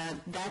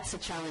that's a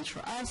challenge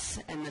for us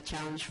and the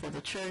challenge for the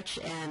church,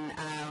 and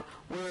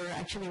we're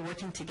actually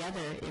working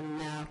together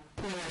in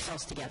pulling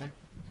ourselves together.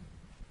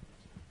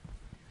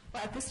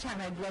 Well, at this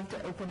time, I'd love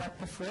to open up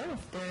the floor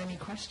if there are any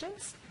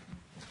questions.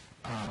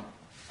 I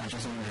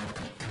just want to have a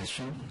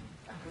question.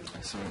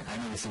 So I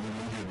know it's a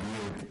little bit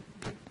weird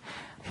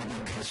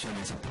having a question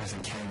as a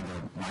person carrying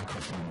the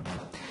microphone,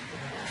 but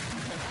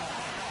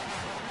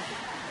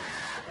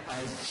I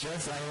want to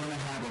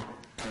have a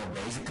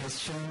basic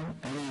question.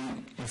 I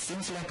mean, it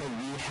seems like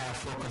we have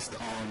focused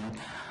on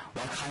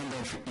what kind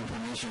of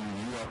information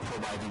you are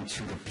providing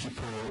to the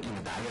people in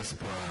the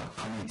diaspora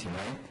community,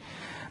 right?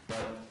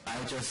 But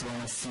I just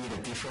want to see the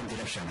different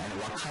direction and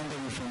what kind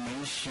of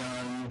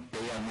information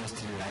they are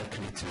most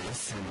likely to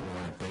listen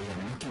or they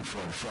are looking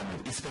for from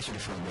it, especially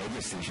from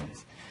radio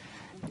stations.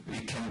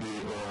 It can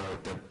be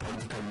the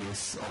political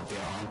news of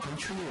their own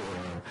country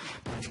or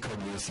political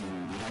news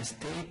in the United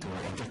States or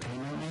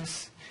entertainment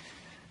news.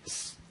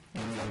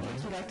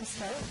 Would you like to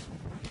start?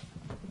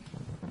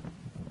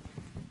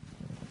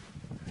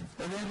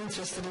 We're very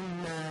interested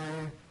in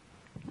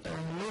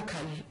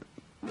local,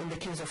 in the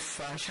case of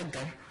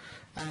Shaggar,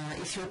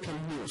 Ethiopian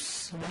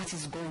news, what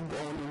is going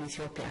on in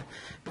Ethiopia,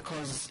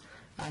 because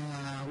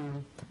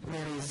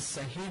there is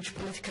a huge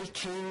political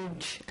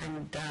change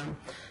and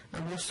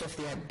most of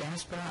the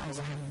diaspora, as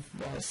I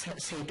have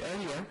said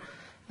earlier,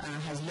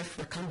 has left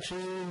the country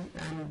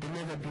and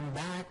never been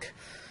back,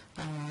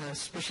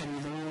 especially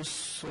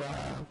those who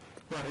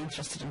are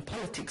interested in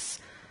politics.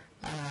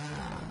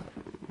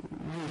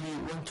 Really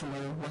want to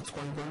know what's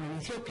going on in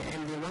Ethiopia,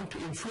 and they want to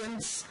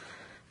influence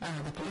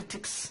the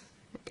politics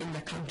in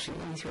the country,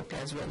 in Ethiopia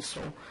as well.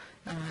 So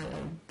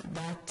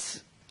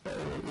that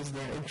is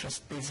their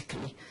interest,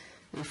 basically.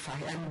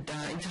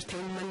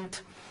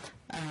 Entertainment,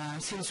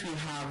 since we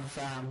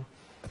have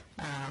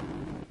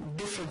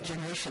different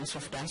generations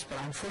of diaspora,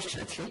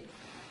 unfortunately,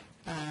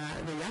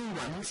 the young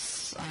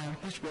ones are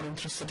much more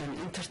interested in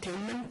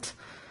entertainment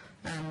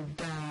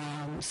and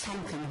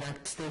something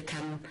that they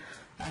can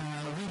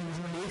really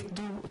relate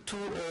to,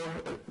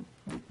 or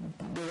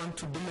they want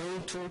to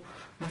belong to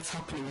what's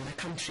happening in the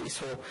country.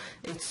 So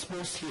it's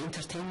mostly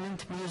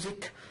entertainment,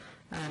 music,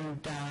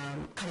 and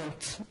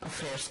current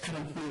affairs,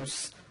 current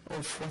news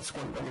of what's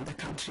going on in the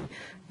country.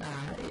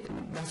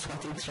 That's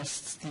what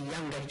interests the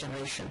younger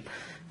generation.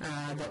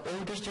 The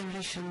older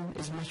generation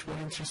is much more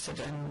interested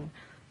in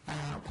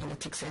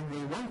politics, and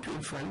they want to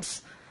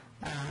influence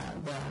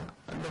the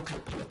local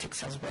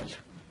politics as well.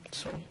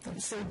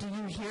 So do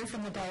you hear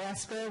from the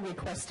diaspora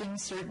requesting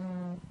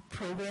certain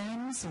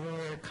programs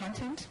or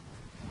content?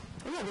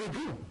 Yeah, they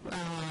do.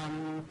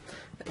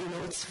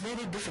 It's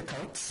very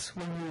difficult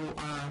when you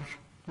are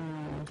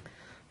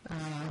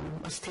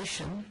a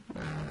station.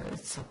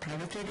 It's a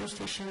private radio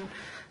station.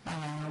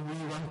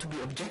 We want to be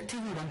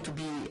objective. We want to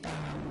be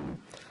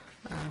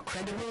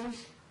credible,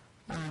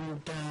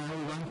 and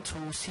we want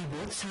to see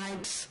both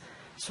sides.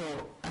 So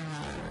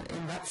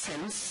in that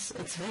sense,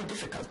 it's very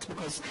difficult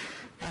because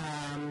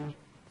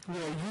we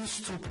are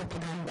used to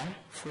propaganda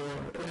for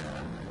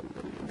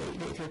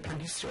the Ethiopian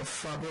history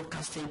of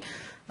broadcasting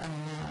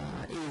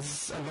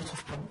is a lot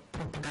of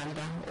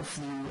propaganda of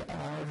the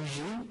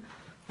regime,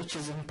 which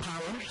is in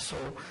power. So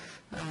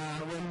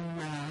when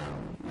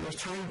we're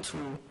trying to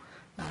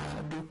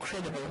do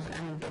credible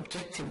and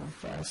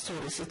objective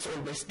stories, it's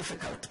always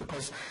difficult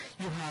because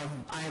you have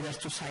either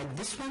to side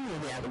this one or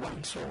the other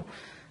one. So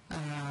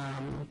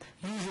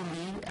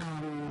usually,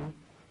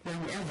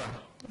 whenever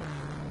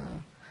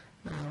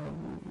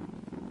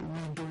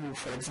we do,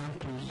 for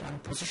example, a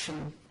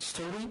position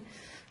story,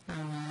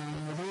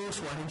 those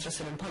who are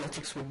interested in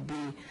politics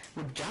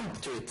would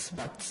jump to it.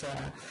 But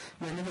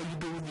whenever you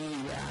do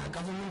the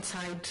government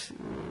side,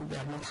 they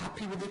are not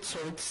happy with it. So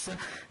it's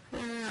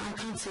I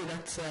can't say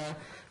that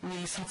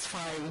we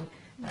satisfy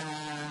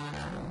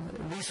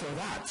this or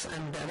that,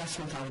 and that's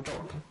not our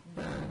job.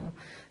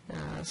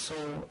 So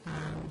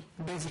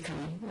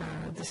basically,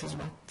 this is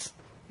what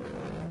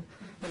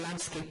the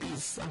landscape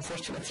is,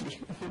 unfortunately.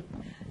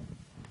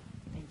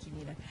 Thank you,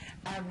 Nina.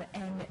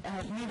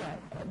 And Nina,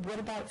 what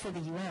about for the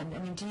UN? I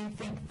mean, do you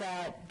think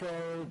that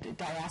the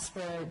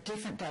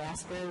different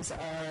diasporas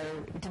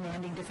are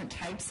demanding different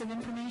types of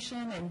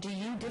information? And do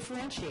you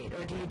differentiate,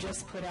 or do you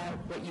just put out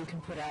what you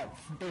can put out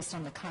based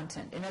on the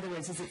content? In other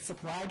words, is it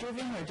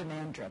supply-driven or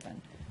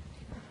demand-driven?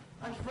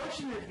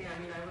 Unfortunately, I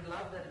mean, I would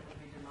love that it would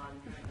be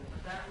demand-driven,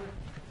 but that would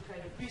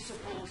kind of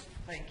presuppose,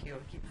 thank you,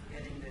 I keep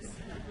forgetting this.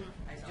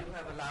 I do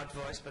have a loud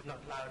voice, but not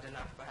loud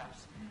enough,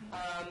 perhaps.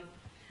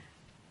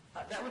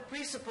 That would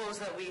presuppose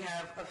that we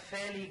have a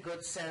fairly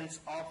good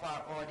sense of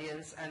our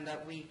audience and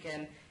that we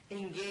can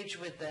engage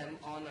with them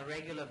on a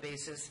regular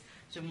basis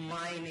to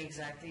mine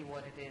exactly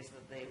what it is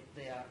that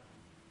they are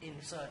in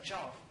search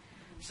of.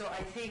 So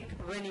I think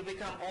when you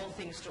become all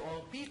things to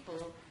all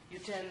people, you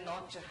tend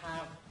not to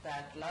have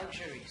that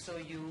luxury. So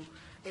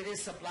it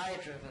is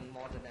supply-driven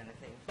more than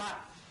anything. But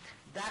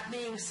that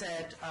being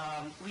said,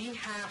 we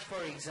have,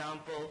 for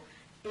example,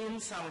 in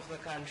some of the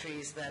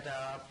countries that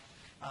are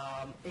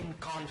in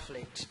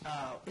conflict,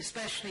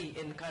 especially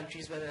in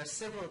countries where there are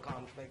civil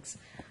conflicts.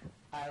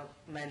 I'll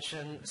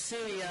mention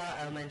Syria,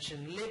 I'll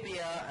mention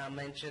Libya, I'll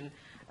mention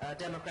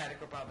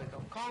Democratic Republic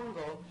of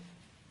Congo.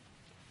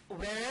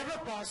 Wherever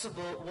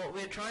possible, what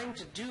we're trying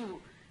to do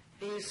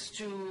is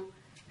to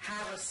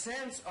have a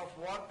sense of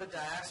what the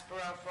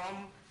diaspora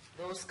from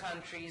those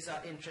countries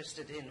are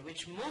interested in,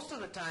 which most of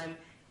the time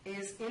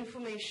is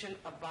information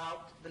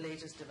about the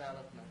latest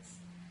developments.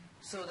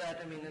 So that,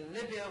 I mean, in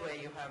Libya, where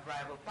you have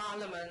rival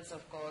parliaments,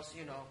 of course,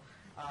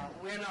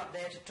 we're not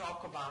there to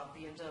talk about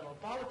the internal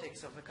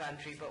politics of the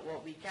country, but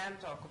what we can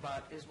talk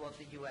about is what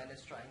the UN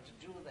is trying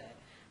to do there.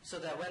 So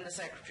that when the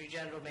Secretary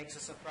General makes a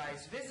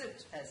surprise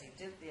visit, as he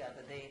did the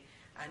other day,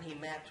 and he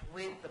met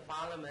with the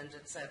parliament,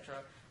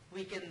 etc.,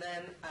 we can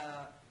then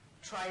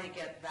try to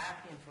get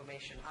that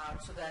information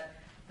out so that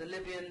the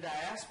Libyan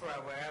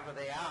diaspora, wherever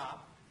they are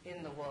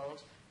in the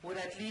world, would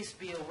at least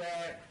be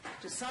aware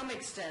to some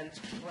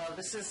extent, well,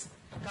 this is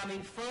coming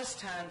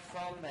firsthand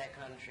from their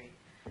country.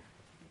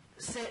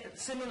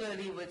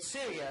 Similarly with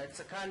Syria, it's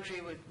a country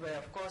where,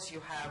 of course,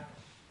 you have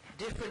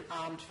different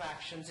armed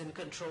factions in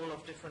control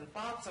of different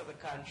parts of the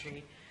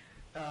country.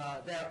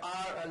 There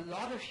are a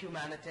lot of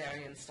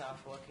humanitarian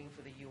staff working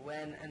for the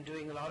UN and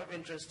doing a lot of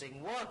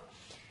interesting work.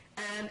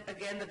 And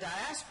again, the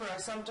diaspora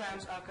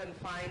sometimes are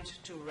confined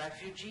to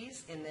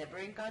refugees in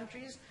neighboring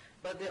countries,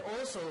 but they're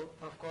also,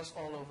 of course,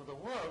 all over the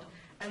world.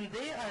 And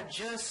they are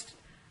just,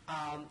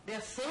 they're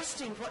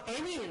thirsting for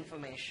any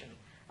information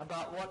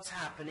about what's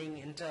happening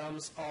in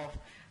terms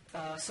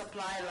of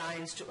supply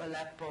lines to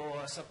Aleppo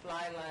or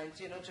supply lines,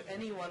 to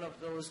any one of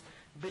those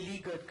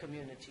beleaguered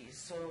communities.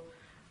 So,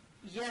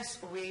 yes,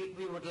 we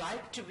would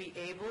like to be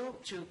able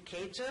to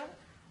cater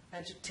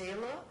and to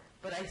tailor,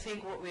 but I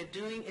think what we're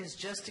doing is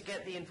just to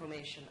get the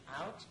information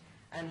out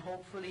and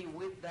hopefully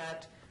with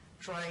that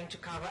trying to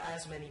cover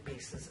as many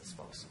bases as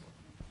possible.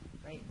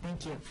 Great,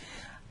 thank you.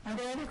 Are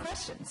there any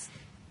questions?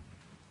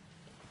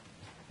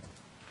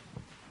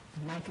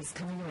 The mic is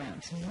coming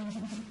around.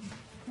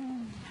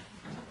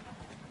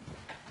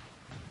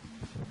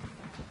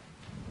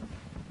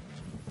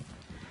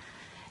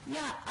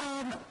 Yeah,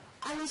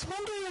 I was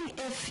wondering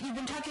if you've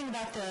been talking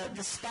about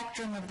the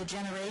spectrum of the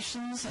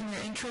generations and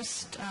your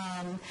interest,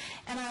 and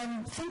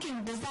I'm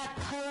thinking, does that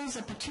pose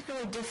a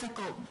particularly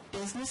difficult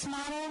business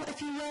model,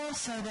 if you will,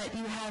 so that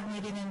you have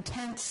maybe an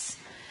intense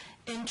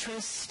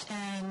interest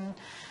and,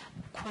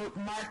 quote,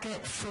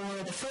 market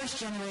for the first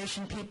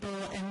generation people,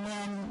 and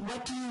then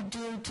what do you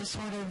do to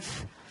sort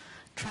of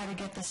try to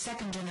get the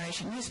second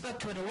generation? You spoke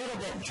to it a little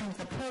bit in terms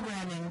of the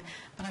programming,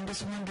 but I'm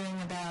just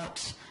wondering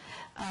about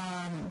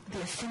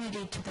the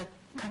affinity to the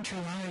country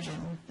of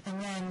origin,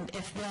 and then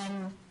if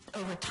then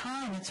over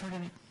time it sort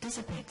of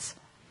dissipates.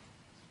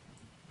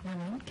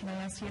 Norman, can I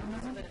ask you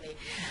another one? Absolutely.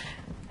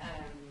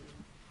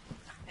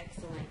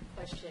 Excellent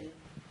question.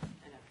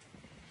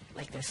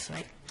 Like this,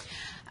 right?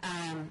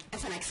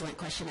 That's an excellent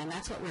question, and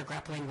that's what we're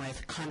grappling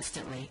with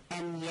constantly.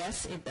 And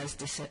yes, it does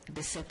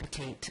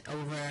dissipate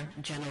over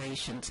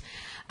generations.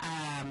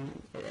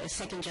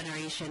 Second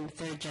generation,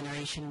 third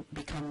generation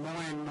become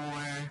more and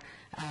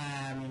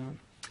more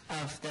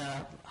of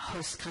the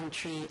host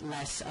country,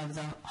 less of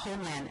the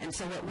homeland. And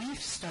so what we've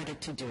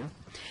started to do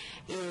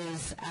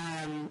is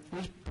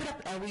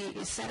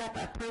we set up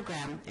a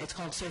program. It's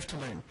called Serve to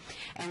Learn,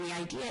 and the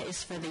idea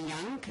is for the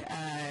young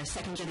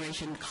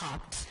second-generation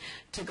Copts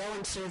to go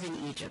and serve in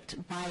Egypt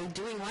by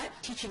doing what?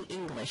 Teaching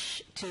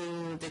English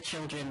to the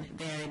children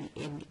there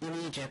in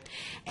Egypt.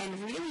 And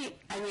really,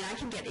 I mean, I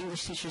can get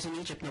English teachers in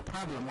Egypt, no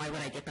problem. Why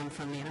would I get them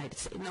from the United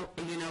States? No,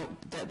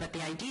 but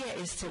the idea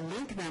is to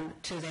link them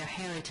to their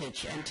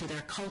heritage and to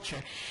their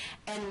culture.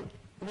 And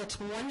what's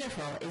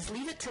wonderful is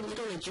leave it to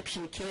little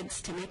Egyptian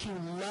kids to make you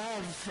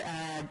love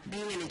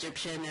being an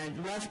Egyptian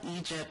and love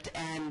Egypt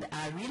and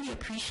really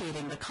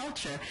appreciating the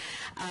culture.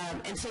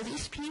 And so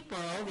these people,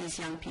 these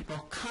young people,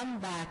 come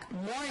back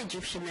more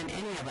Egyptian than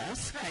any of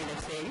us, kind of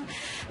thing.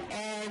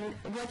 And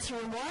what's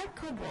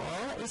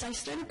remarkable is I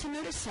started to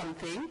notice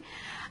something.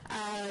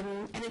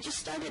 And it just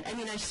started,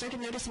 I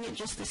started noticing it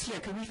just this year,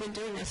 because we've been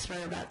doing this for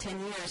about 10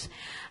 years.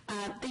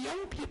 The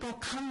young people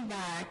come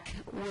back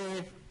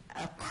with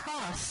a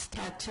cross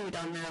tattooed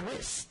on their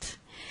wrist.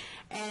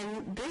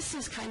 And this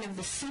is kind of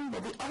the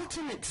symbol, the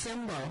ultimate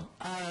symbol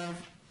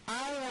of,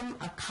 I am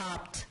a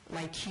Copt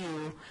like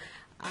you.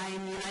 I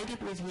am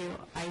united with you.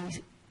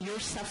 Your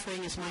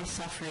suffering is my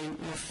suffering.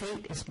 Your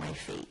fate is my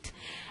fate.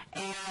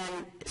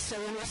 And so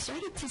when we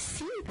started to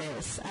see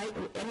this,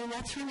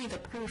 that's really the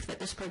proof that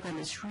this program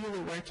is really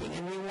working,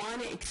 and we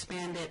want to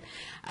expand it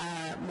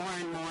more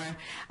and more.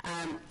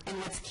 And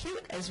what's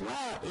cute as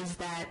well is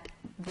that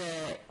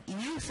the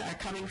youth are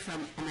coming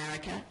from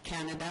America,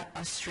 Canada,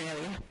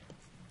 Australia,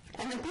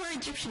 and the poor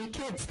Egyptian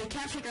kids, they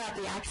can't figure out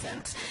the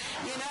accents.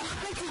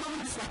 It's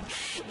almost like,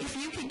 if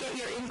you could get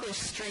your English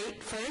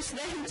straight first,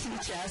 then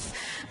teach us.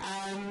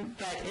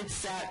 But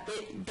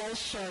it does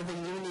show the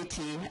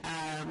unity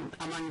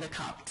among the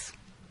Copts.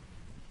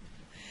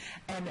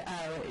 And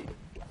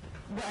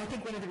I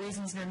think one of the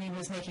reasons Nermeen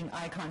was making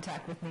eye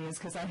contact with me is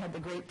because I had the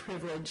great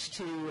privilege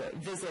to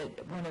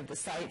visit one of the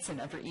sites in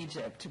Upper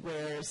Egypt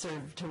where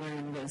Serve to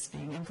Learn was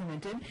being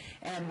implemented.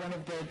 And one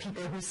of the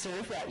people who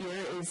served that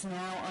year is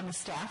now on the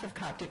staff of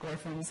Coptic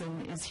Orphans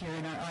and is here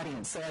in our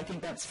audience. So I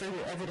think that's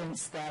further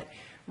evidence that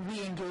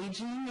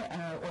re-engaging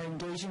or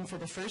engaging for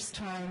the first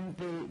time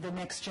the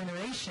next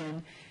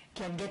generation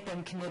can get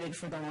them committed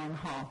for the long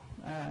haul.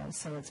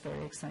 So it's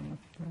very exciting.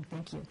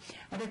 Thank you.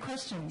 Other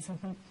questions? I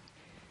think.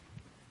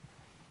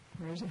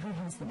 Who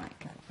has the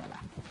mic? Voilà.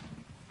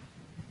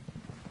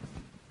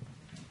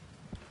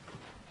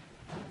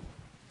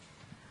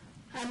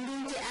 I'm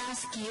going to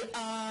ask you,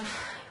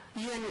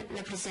 UN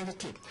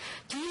representative,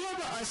 do you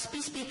have a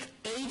specific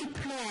aid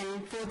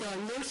plan for the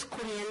North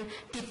Korean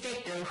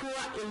defectors who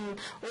are in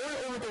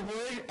all over the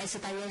world as a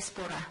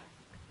diaspora?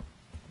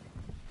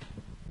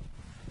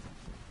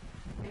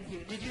 Thank you.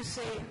 Did you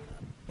say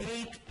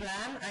aid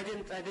plan? I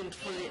didn't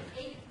fully.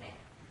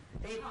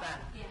 Aid plan.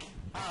 Yeah.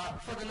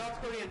 For the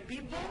North Korean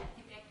people?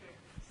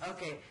 Yeah,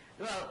 okay.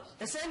 Well,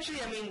 essentially,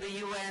 the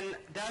UN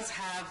does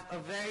have a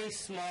very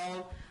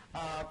small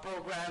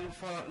program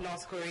for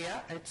North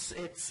Korea.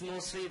 It's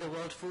mostly the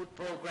World Food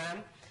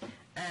Program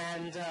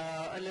and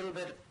a little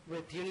bit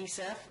with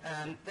UNICEF.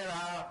 And there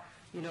are,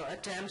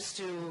 attempts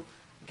to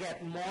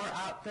get more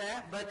out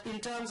there. But in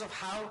terms of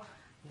how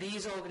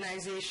these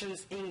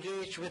organizations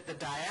engage with the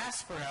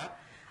diaspora,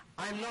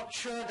 I'm not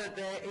sure that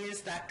there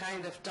is that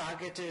kind of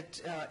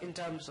targeted in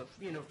terms of,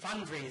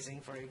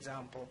 fundraising, for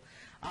example.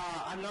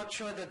 I'm not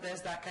sure that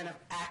there's that kind of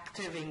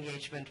active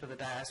engagement with the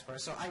diaspora.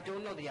 So I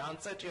don't know the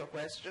answer to your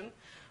question,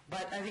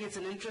 but I think it's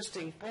an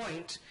interesting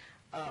point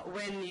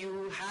when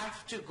you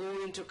have to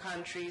go into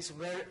countries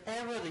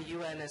wherever the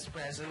UN is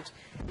present,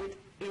 it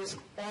is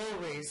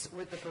always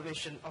with the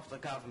permission of the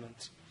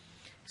government.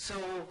 So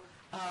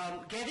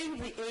getting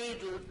the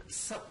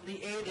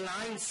aid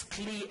lines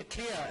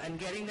clear and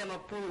getting them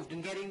approved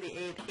and getting the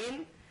aid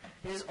in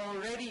is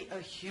already a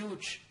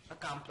huge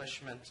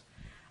accomplishment.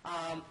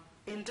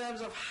 In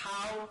terms of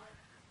how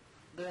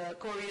the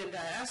Korean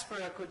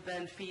diaspora could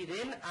then feed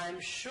in, I'm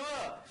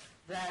sure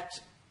that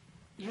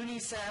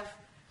UNICEF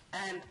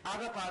and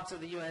other parts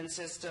of the UN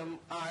system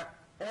are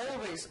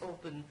always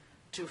open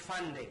to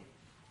funding.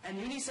 And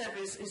UNICEF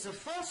is the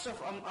first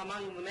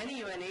among the many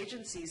UN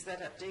agencies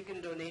that have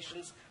taken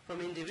donations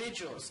from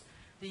individuals.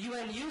 The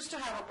UN used to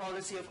have a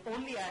policy of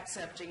only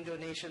accepting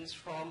donations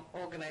from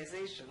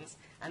organizations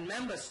and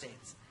member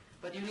states.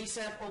 But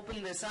UNICEF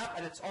opened this up,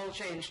 and it's all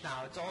changed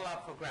now. It's all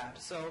up for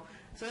grabs. So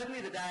certainly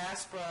the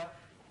diaspora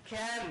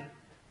can,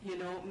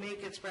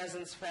 make its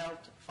presence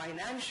felt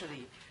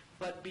financially.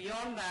 But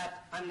beyond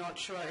that, I'm not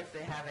sure if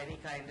they have any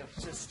kind of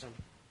system.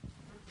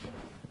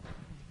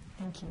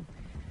 Thank you.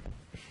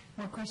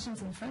 More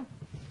questions in the front?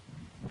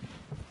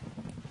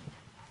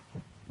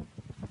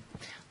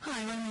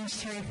 Hi, my name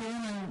is Terry Poole.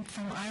 I'm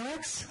from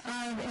IREX,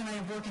 and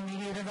I work in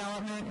media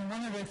development. And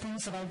one of the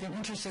things that I've been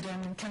interested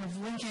in, kind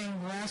of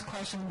linking the last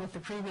question with the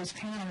previous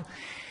panel,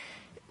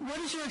 what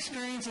is your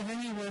experience, if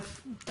any,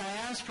 with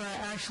Diaspora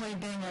actually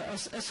being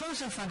a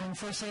source of funding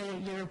for, say,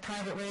 your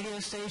private radio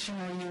station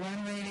or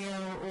UN radio,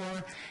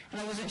 or,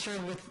 and I wasn't sure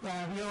with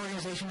your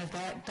organization if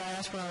that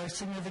Diaspora is a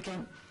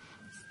significant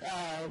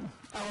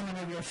element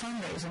of your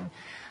fundraising.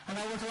 And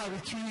I work a lot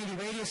with community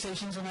radio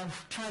stations, and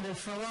I've tried to,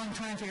 for a long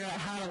time, figure out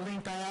how to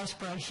link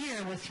Diaspora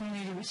here with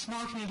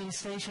small community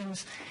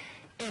stations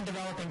in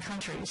developing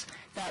countries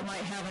that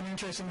might have an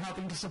interest in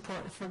helping to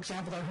support, for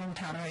example, their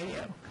hometown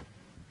radio.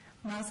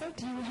 Maza,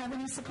 do you have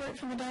any support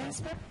from the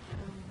Diaspora?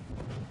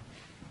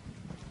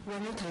 We're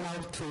not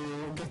allowed to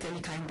get any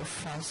kind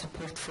of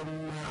support from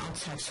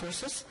outside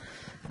sources.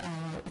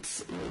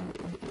 It's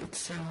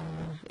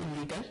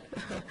illegal.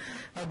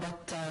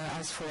 But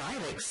as for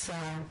IREX,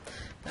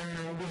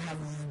 we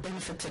have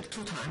benefited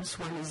 2 times.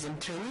 One is in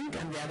training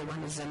and the other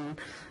one is in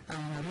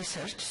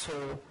research.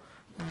 So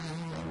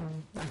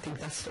I think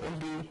that's the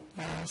only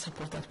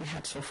support that we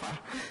had so far.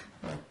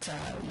 But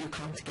you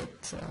can't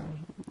get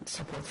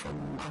support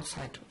from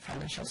outside,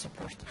 financial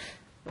support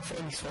of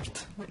any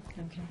sort. Okay,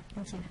 thank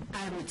you.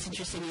 It's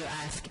interesting you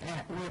ask.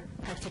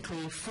 We're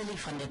practically fully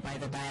funded by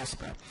the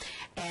Diaspora.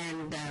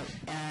 And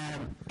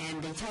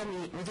they tell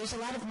me, well, there's a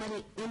lot of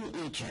money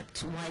in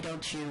Egypt. Why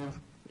don't you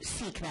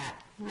seek that?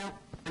 No,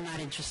 I'm not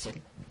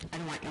interested. I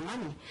don't want your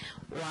money.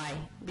 Why?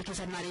 Because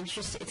I'm not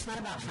interested. It's not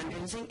about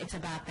fundraising. It's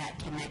about that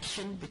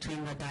connection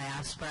between the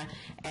Diaspora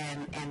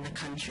and the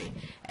country.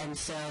 And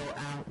so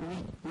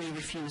we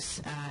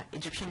refuse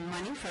Egyptian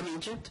money from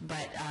Egypt,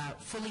 but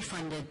fully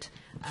funded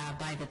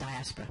by the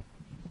Diaspora.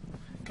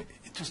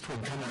 Just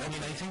one comment. I mean,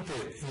 I think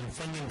that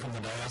funding from the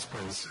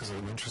Diaspora is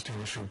an interesting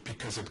issue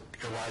because it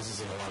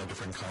arises in a lot of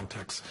different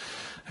contexts.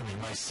 I mean,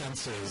 my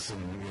sense is,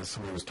 and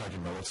somebody was talking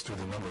about let's do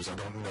the numbers. I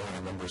don't know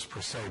the numbers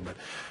per se, but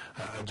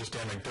just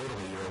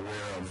anecdotally, you're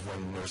aware of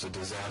when there's a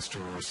disaster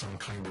or some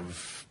kind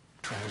of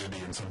tragedy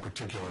in some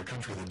particular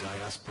country, the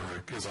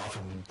Diaspora is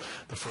often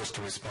the first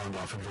to respond,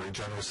 often very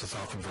generous. It's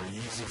often very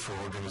easy for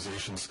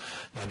organizations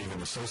not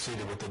even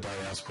associated with the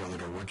Diaspora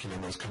that are working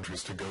in those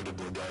countries to go to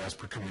the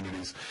Diaspora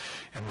communities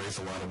and raise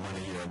a lot of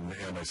money.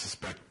 And I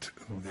suspect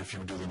if you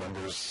do the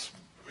numbers,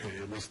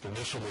 at least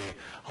initially,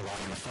 a lot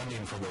of the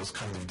funding for those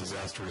kinds of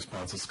disaster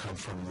responses come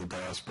from the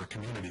Diaspora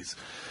communities.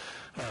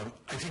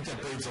 I think that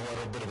brings a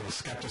little bit of the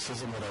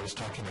skepticism that I was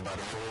talking about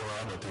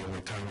earlier on, that the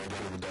only time we go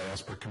to the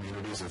Diaspora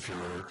communities, if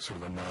you're sort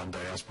of a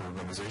non-Diaspora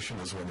organization,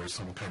 is when there's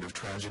some kind of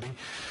tragedy.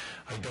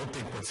 I don't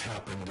think what's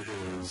happened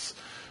is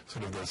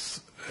sort of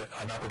this,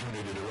 an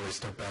opportunity to really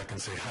step back and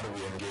say, how do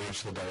we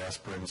engage the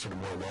Diaspora in sort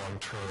of more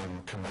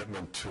long-term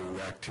commitment to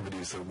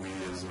activities that we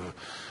as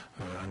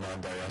a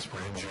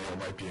non-Diaspora NGO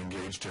might be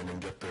engaged in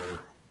and get their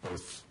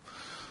both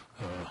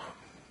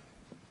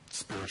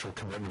spiritual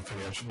commitment,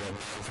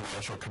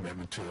 financial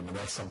commitment to them, and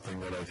that's something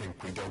that I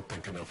think we don't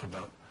think enough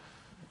about.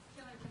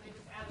 Can I just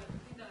add a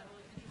thing that I'm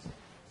really interested in,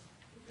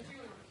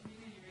 particularly where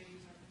community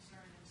radios are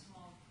concerned in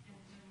small and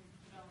in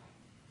developing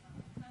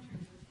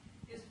countries,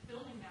 is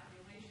building that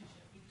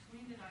relationship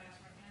between the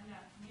Diaspora and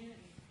that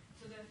community,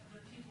 so that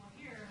the people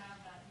here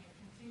have that,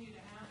 continue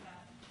to have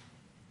that,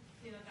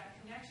 that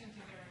connection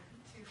to their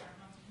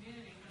home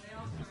community, but they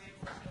also are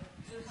able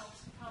to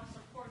help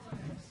support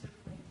something that's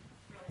typically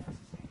really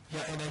unsustainable.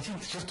 Yeah, and I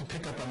think just to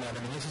pick up on that, I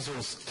mean, this is sort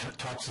of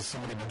talks that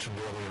somebody mentioned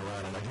earlier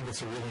on, and I think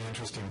it's a really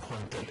interesting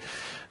point that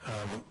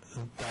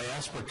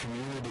Diaspora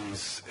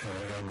communities,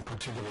 and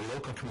particularly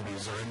local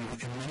communities, are in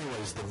many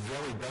ways the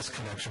very best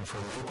connection for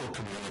local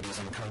communities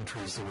and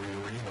countries that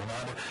we're,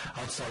 not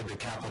outside the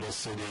capital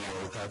city,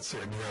 or that's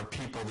there are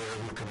people there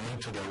who can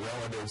link to their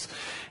relatives,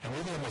 and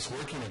really almost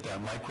working at that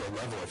micro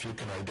level, if you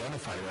can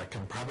identify that,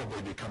 can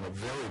probably become a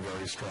very,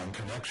 very strong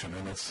connection,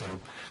 and it's a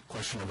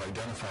question of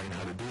identifying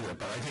how to do that.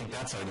 But I think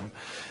that's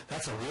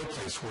a real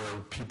place where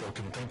people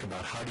can think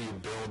about how do you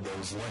build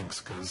those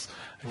links, because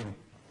I think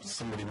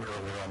somebody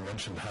earlier on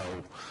mentioned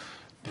how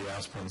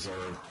diasporans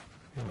are,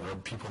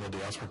 people in the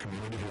Diaspora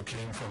community who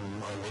came from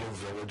a little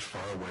village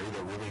far away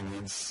that really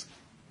needs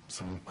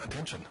some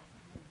attention.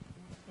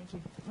 Thank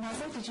you.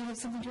 Maza, did you have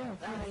something to add?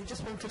 I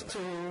just wanted to,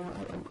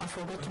 I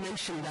forgot to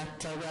mention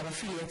that we are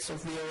affiliates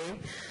of VOA,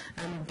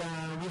 and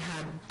we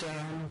had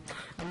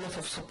a lot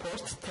of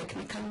support,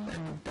 technical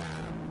and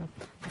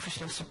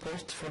professional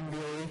support from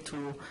VOA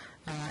to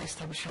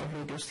establish our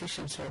radio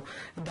station. So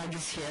Doug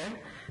is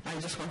here. I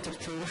just wanted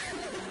to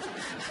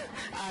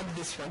add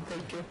this one.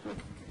 Thank you.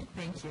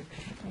 Thank you.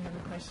 You have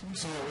a question?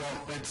 So,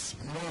 well, it's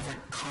more of a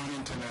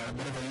comment and a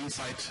bit of an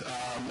insight,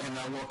 and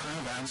I will kind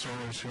of answer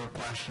your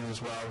question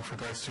as well with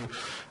regards to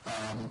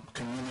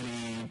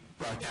community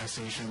broadcast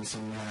stations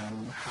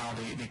and how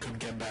they could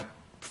get that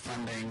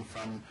funding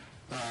from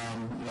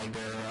like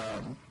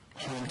their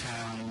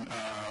hometown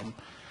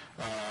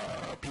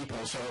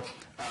people. So,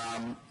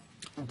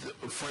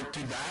 to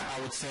that,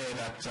 I would say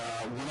that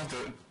one of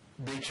the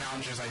big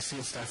challenges I see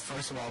is that,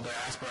 first of all,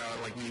 diaspora,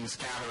 like being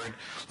scattered,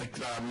 like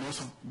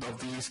most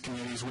of these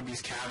communities would be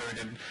scattered.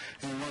 And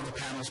in one of the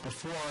panels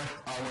before,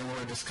 when we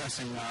were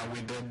discussing,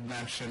 we did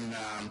mention,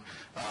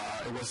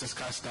 it was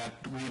discussed that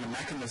we need a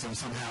mechanism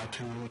somehow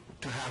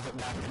to have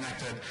that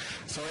connected.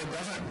 So it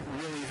doesn't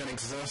really even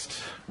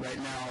exist right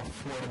now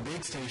for the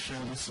big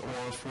stations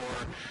or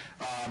for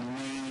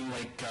main,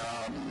 like,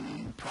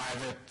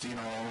 private,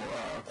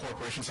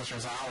 corporations such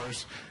as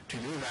ours to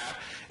do that.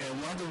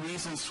 And one of the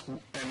reasons,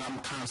 and I'm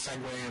kind of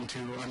segueing into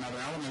another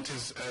element,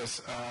 is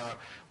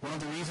one of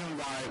the reasons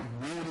why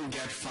we wouldn't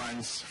get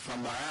funds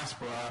from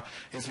diaspora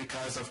is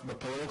because of the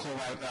political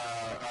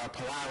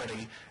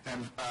polarity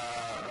and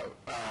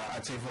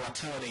I'd say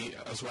volatility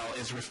as well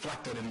is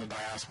reflected in the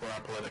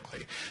diaspora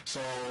politically.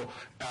 So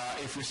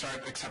if we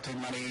start accepting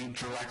money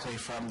directly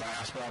from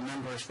diaspora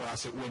members, for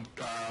us it would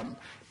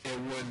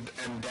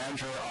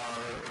endanger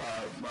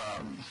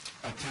our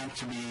attempt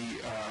to be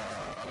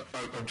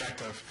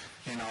objective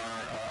in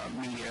our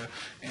media,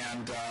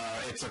 and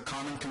it's a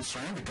common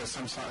concern because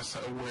sometimes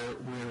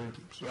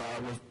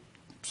we've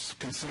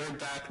considered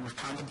that, we've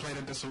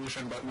contemplated the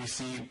solution, but we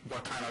see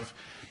what kind of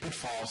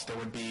pitfalls there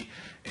would be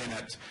in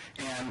it.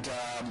 And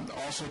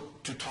also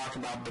to talk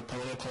about the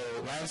political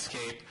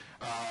landscape,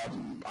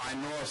 I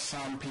know of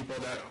some people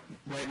that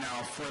right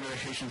now for the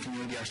Haitian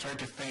community are starting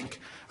to think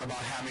about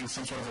having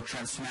some sort of a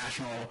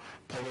transnational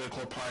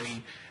political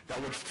party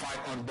that would fight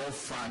on both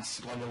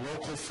fronts, on the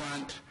local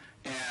front,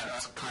 and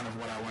that's kind of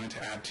what I wanted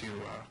to add to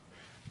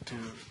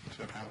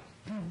the panel.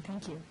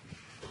 Thank you.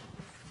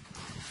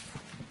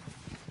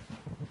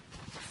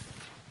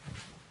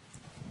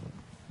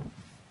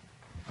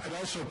 I'd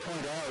also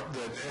point out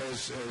that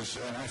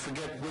and I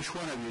forget which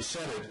one of you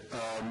said it,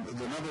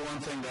 the number one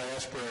thing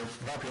diaspora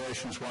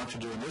populations want to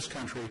do in this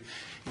country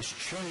is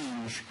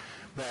change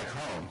back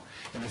home.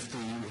 And if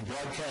the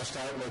broadcast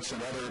outlets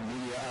and other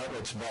media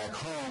outlets back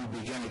home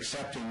begin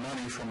accepting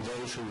money from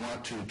those who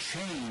want to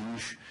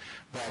change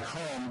back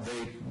home,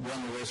 they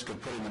run the risk of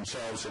putting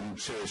themselves in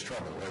serious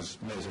trouble, as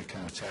Mesa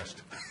can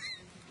attest.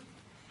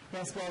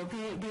 Yes, well,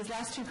 these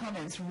last two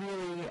comments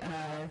really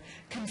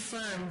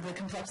confirm the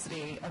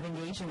complexity of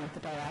engaging with the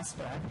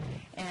diaspora.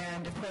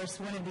 And, of course,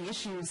 one of the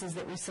issues is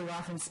that we so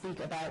often speak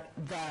about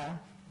the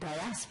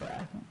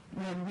diaspora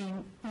when we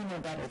know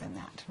better than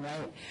that,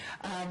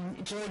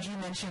 right? George, you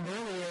mentioned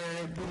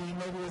earlier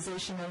the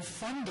mobilization of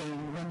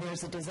funding when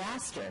there's a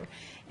disaster.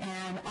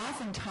 And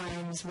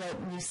oftentimes what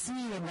we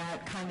see in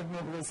that kind of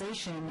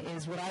mobilization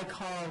is what I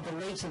call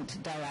the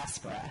latent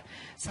diaspora.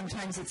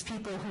 Sometimes it's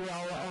people who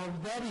are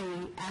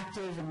already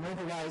active and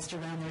mobilized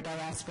around their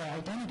diaspora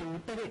identity,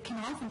 but it can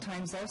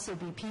oftentimes also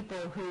be people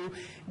who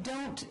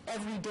don't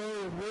every day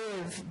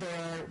live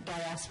their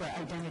diaspora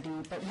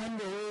identity, but when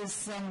there is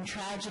some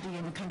tragedy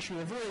in the country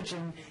of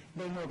origin,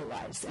 they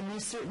mobilize. And we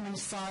certainly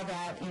saw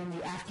that in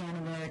the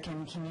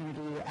Afghan-American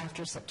community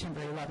after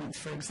September 11th,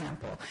 for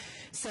example.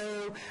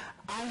 So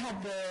I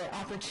had the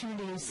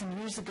opportunity a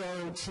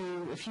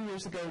few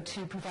years ago,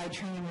 to provide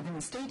training within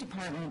the State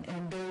Department,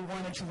 and they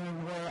wanted to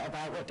learn more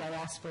about what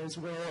diasporas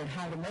were and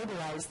how to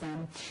mobilize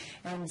them.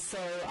 And so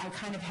I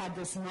kind of had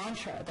this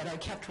mantra that I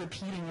kept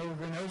repeating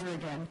over and over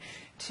again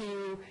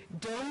to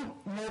don't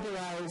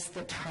mobilize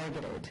the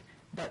targeted,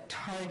 but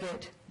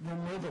target the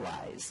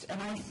mobilized.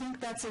 And I think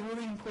that's a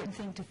really important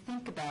thing to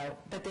think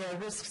about, but there are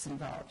risks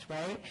involved,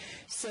 right?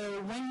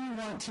 So when you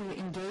want to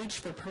engage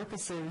for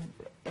purposive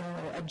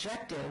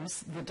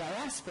objectives, the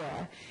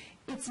diaspora,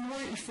 it's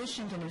more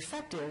efficient and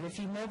effective if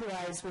you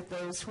mobilize with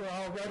those who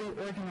are already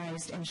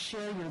organized and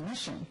share your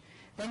mission.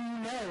 Then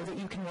you know that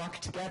you can walk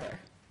together.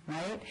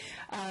 Right?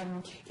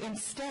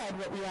 Instead,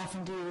 what we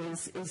often do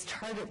is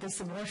target this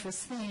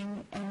amorphous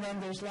thing, and then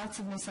there's lots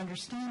of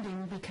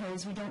misunderstanding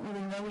because we don't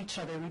really know each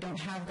other. We don't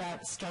have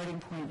that starting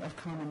point of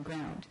common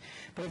ground.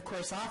 But of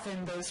course,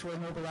 often those who are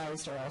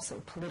mobilized are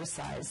also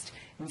politicized,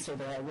 and so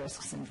there are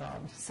risks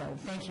involved. So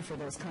thank you for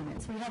those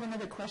comments. We have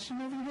another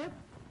question over here.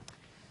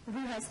 Who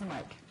has the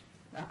mic?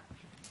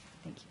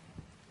 Thank you.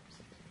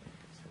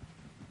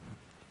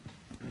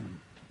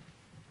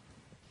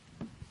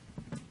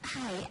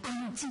 Hi.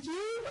 Do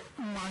you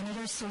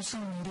monitor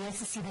social media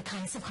to see the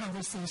kinds of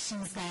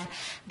conversations that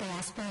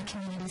diaspora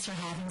communities are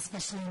having,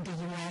 especially in the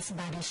U.S.,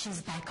 about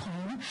issues back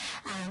home?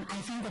 I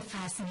find it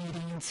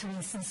fascinating in two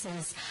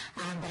instances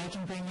that I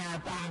can bring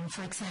up.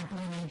 For example,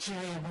 in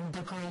Nigeria, when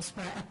the girls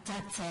were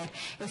abducted,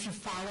 if you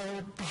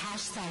follow the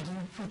hashtag,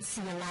 you would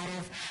see a lot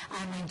of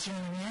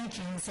Nigerian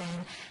Americans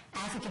and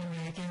African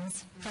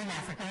Americans from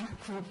Africa,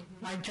 who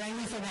are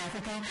joining from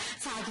Africa,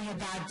 talking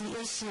about the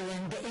issue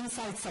and the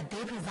insights that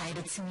they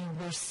provided to me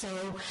were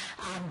so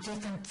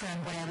different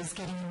from what I was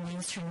getting in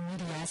mainstream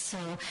media. So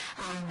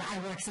I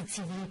worked as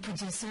a TV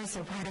producer,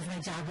 so part of my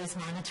job was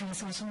monitoring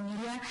social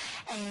media.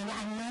 And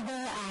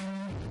another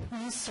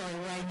news story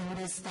where I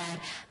noticed that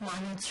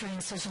monitoring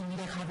social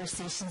media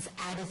conversations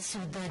added to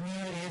the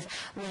narrative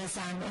was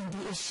in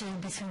the issue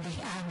between the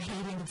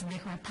Haiti and the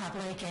Dominican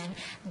Republic and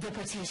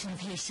deportation of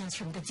Haitians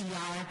from the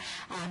DR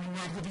and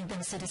not giving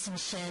them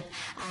citizenship.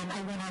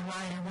 I went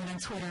online, I went on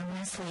Twitter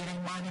mostly, and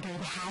I monitored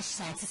the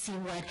hashtags to see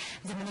what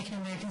Dominican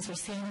Americans were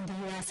saying in the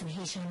U.S. and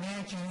Haitian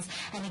Americans.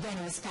 And again,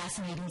 it was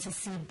fascinating to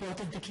see both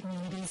of the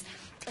communities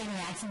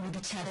interacting with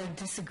each other,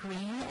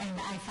 disagreeing, and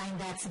I find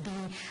that to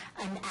be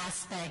an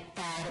aspect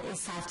that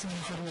is often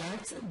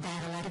overlooked,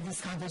 that a lot of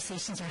these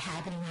conversations are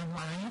happening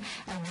online,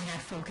 and we're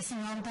not focusing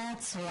on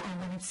that. So I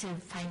wanted to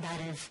find out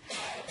if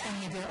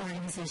any of your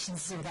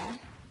organizations do that.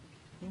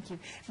 Thank you.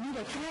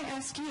 Nita, can I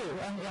ask you,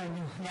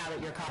 now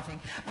that you're coughing,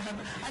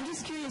 I'm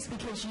just curious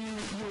because you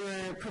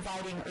were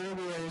providing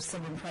earlier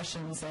some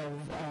impressions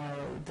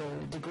of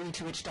the degree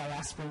to which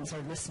diasporans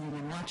are listening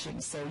and watching,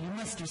 so you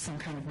must do some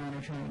kind of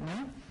monitoring,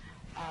 no?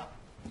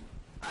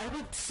 I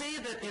would say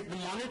that the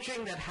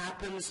monitoring that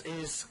happens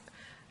is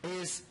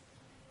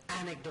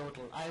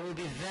anecdotal. I will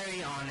be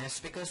very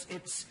honest, because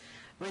it's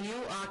when you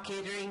are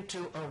catering to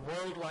a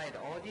worldwide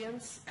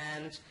audience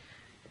and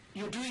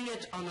you're doing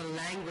it on a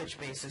language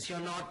basis. You're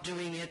not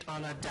doing it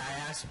on a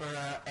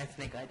diaspora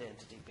ethnic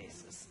identity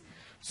basis.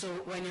 So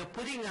when you're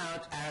putting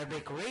out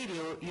Arabic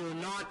radio, you're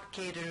not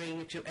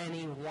catering to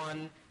any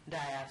one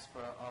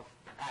diaspora of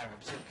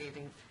Arabs. You're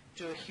catering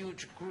to a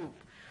huge group.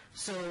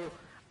 So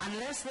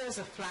unless there's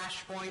a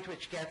flashpoint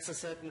which gets a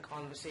certain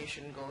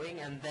conversation going,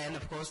 and then,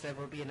 of course, there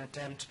will be an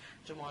attempt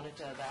to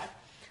monitor that,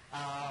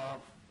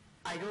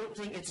 I don't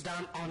think it's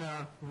done on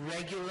a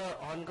regular,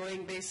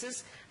 ongoing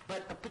basis,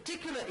 but a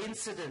particular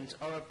incident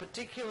or a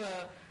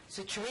particular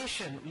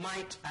situation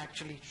might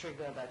actually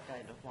trigger that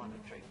kind of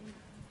monitoring.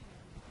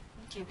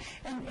 Thank you.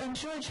 And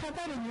George, how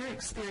about in your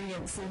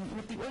experience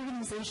with the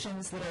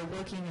organizations that are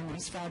working in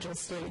these fragile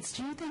states,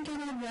 do you think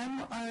any of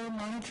them are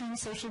monitoring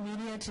social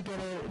media to get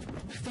a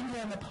finger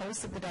on the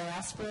pulse of the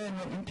diaspora and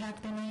what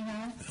impact they may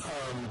have?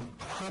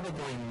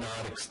 Probably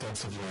not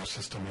extensively or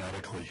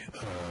systematically,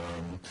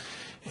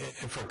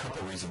 for a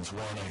couple of reasons.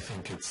 One, I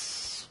think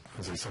it's,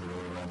 as I said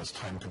earlier on, it's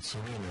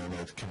time-consuming and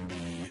it can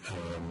be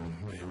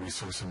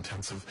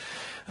resource-intensive.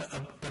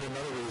 But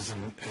another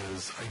reason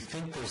is I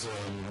think there's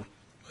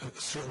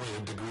certainly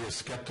a degree of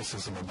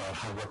skepticism about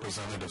how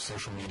representative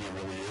social media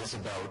really is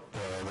about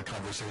the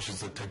conversations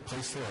that take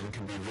place there, and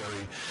can be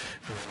very,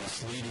 very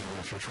misleading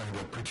if you're trying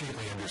to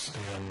particularly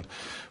understand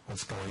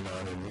what's going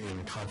on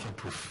in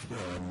conflict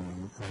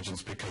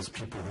regions, because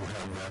people who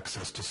have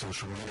access to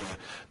social media,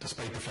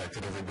 despite the fact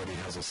that everybody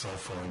has a cell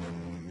phone,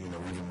 and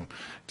even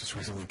just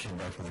recently came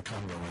back from the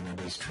Congo, and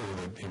it is true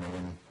that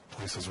in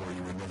places where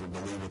you would never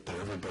believe it, that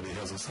everybody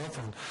has a cell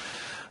phone.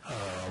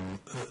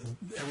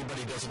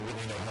 Everybody doesn't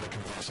really know how to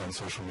converse on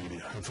social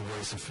media. It's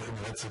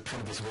a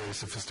kind of this very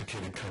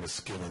sophisticated kind of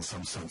skill in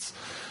some sense.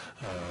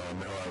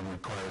 It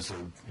requires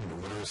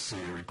literacy.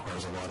 It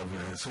requires a lot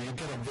of so you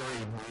get a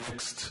very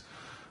mixed,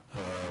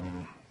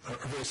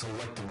 a very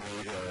selective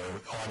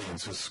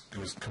audience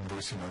who's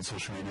conversing on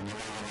social media, and you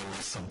may really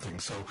miss something.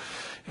 So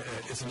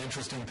it's an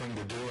interesting thing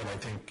to do, and I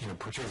think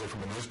particularly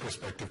from a news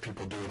perspective,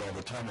 people do it all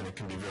the time, and it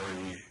can be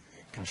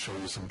can show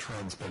you some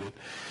trends, but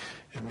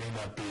it may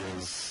not be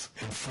as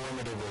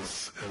informative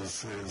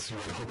as you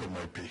would hope it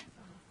might be.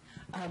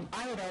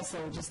 I would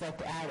also just like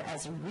to add,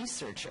 as a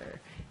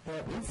researcher,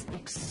 that it's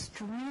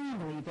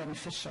extremely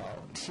beneficial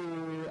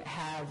to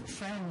have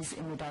friends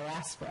in the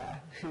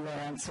diaspora who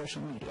are on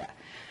social media.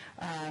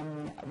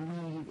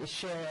 We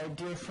share a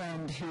dear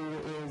friend who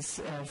is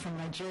from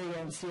Nigeria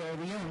and Sierra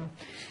Leone,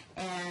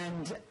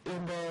 and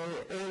in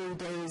the early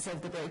days of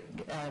the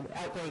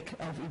outbreak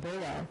of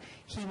Ebola,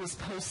 he was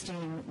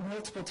posting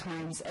multiple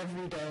times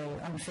every day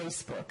on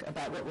Facebook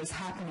about what was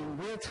happening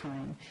real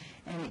time,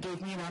 and it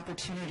gave me an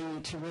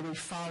opportunity to really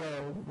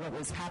follow what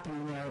was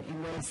happening there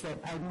in ways that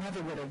I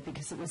never would have,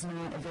 because it was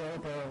not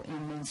available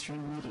in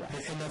mainstream media.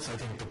 And that's, I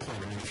think, the point.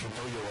 I mean, if you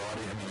know your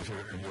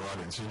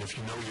audience, and if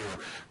you know your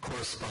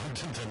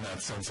correspondent in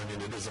that sense, I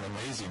mean, it is an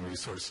amazing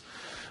resource.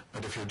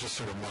 But if you're just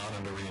sort of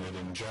monitoring it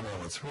in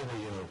general, it's really,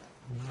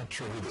 I'm not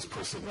sure who this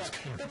person is.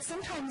 But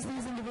sometimes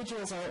these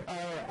individuals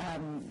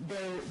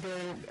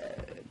they're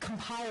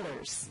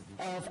compilers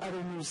of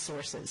other news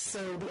sources.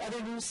 So the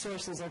other news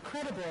sources are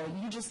credible.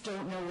 You just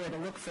don't know where to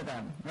look for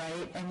them,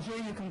 right? And here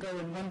you can go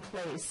in one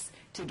place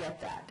to get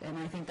that. And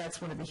I think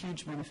that's one of the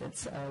huge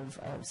benefits of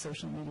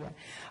social media.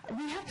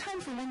 We have time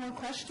for one more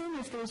question,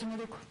 if there's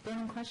another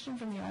burning question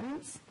from the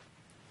audience.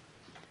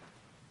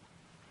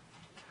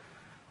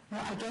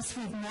 Well, I guess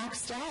we've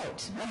maxed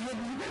out.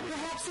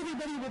 Perhaps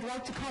everybody would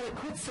like to call it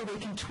quits so they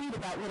can tweet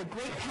about what a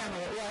great panel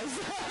it was.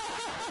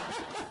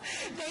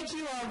 Thank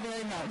you all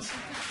very much.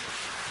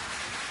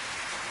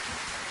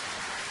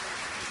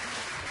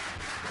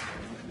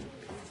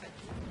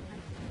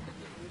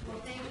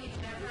 Well, thank you,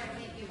 Jennifer. I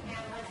thank you,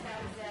 panelists. That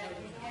was an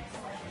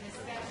excellent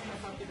discussion.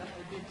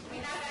 We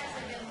now got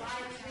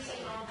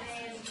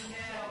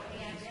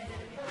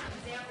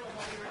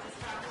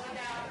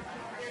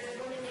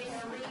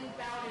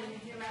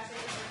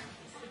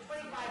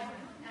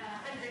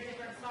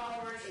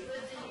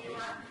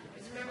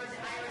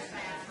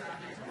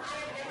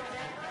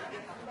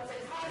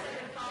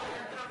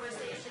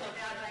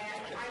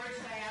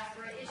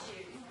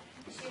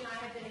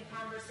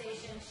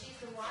she's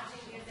been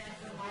watching the events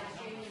and live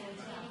streaming and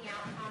tweeting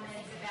out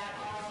comments about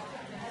all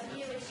of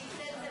you. And she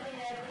said something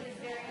that I think is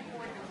very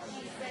important.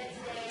 She said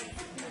today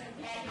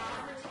at our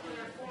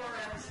particular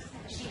forum,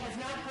 she has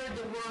not heard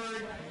the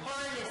word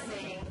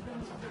harnessing,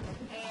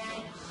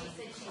 and she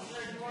said she's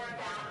heard more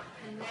about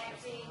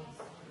connecting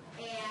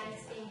and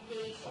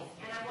engaging.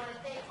 And I want to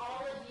thank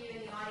all of you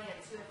in the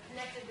audience who have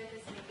connected with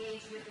us and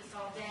engaged with us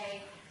all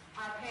day,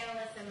 our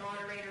panelists and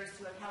moderators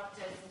who have helped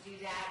us do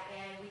that,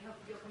 and we hope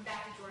you'll come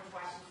back to George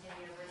Washington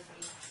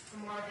University for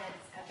more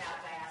events about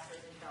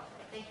diasporas and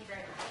development. Thank you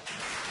very much.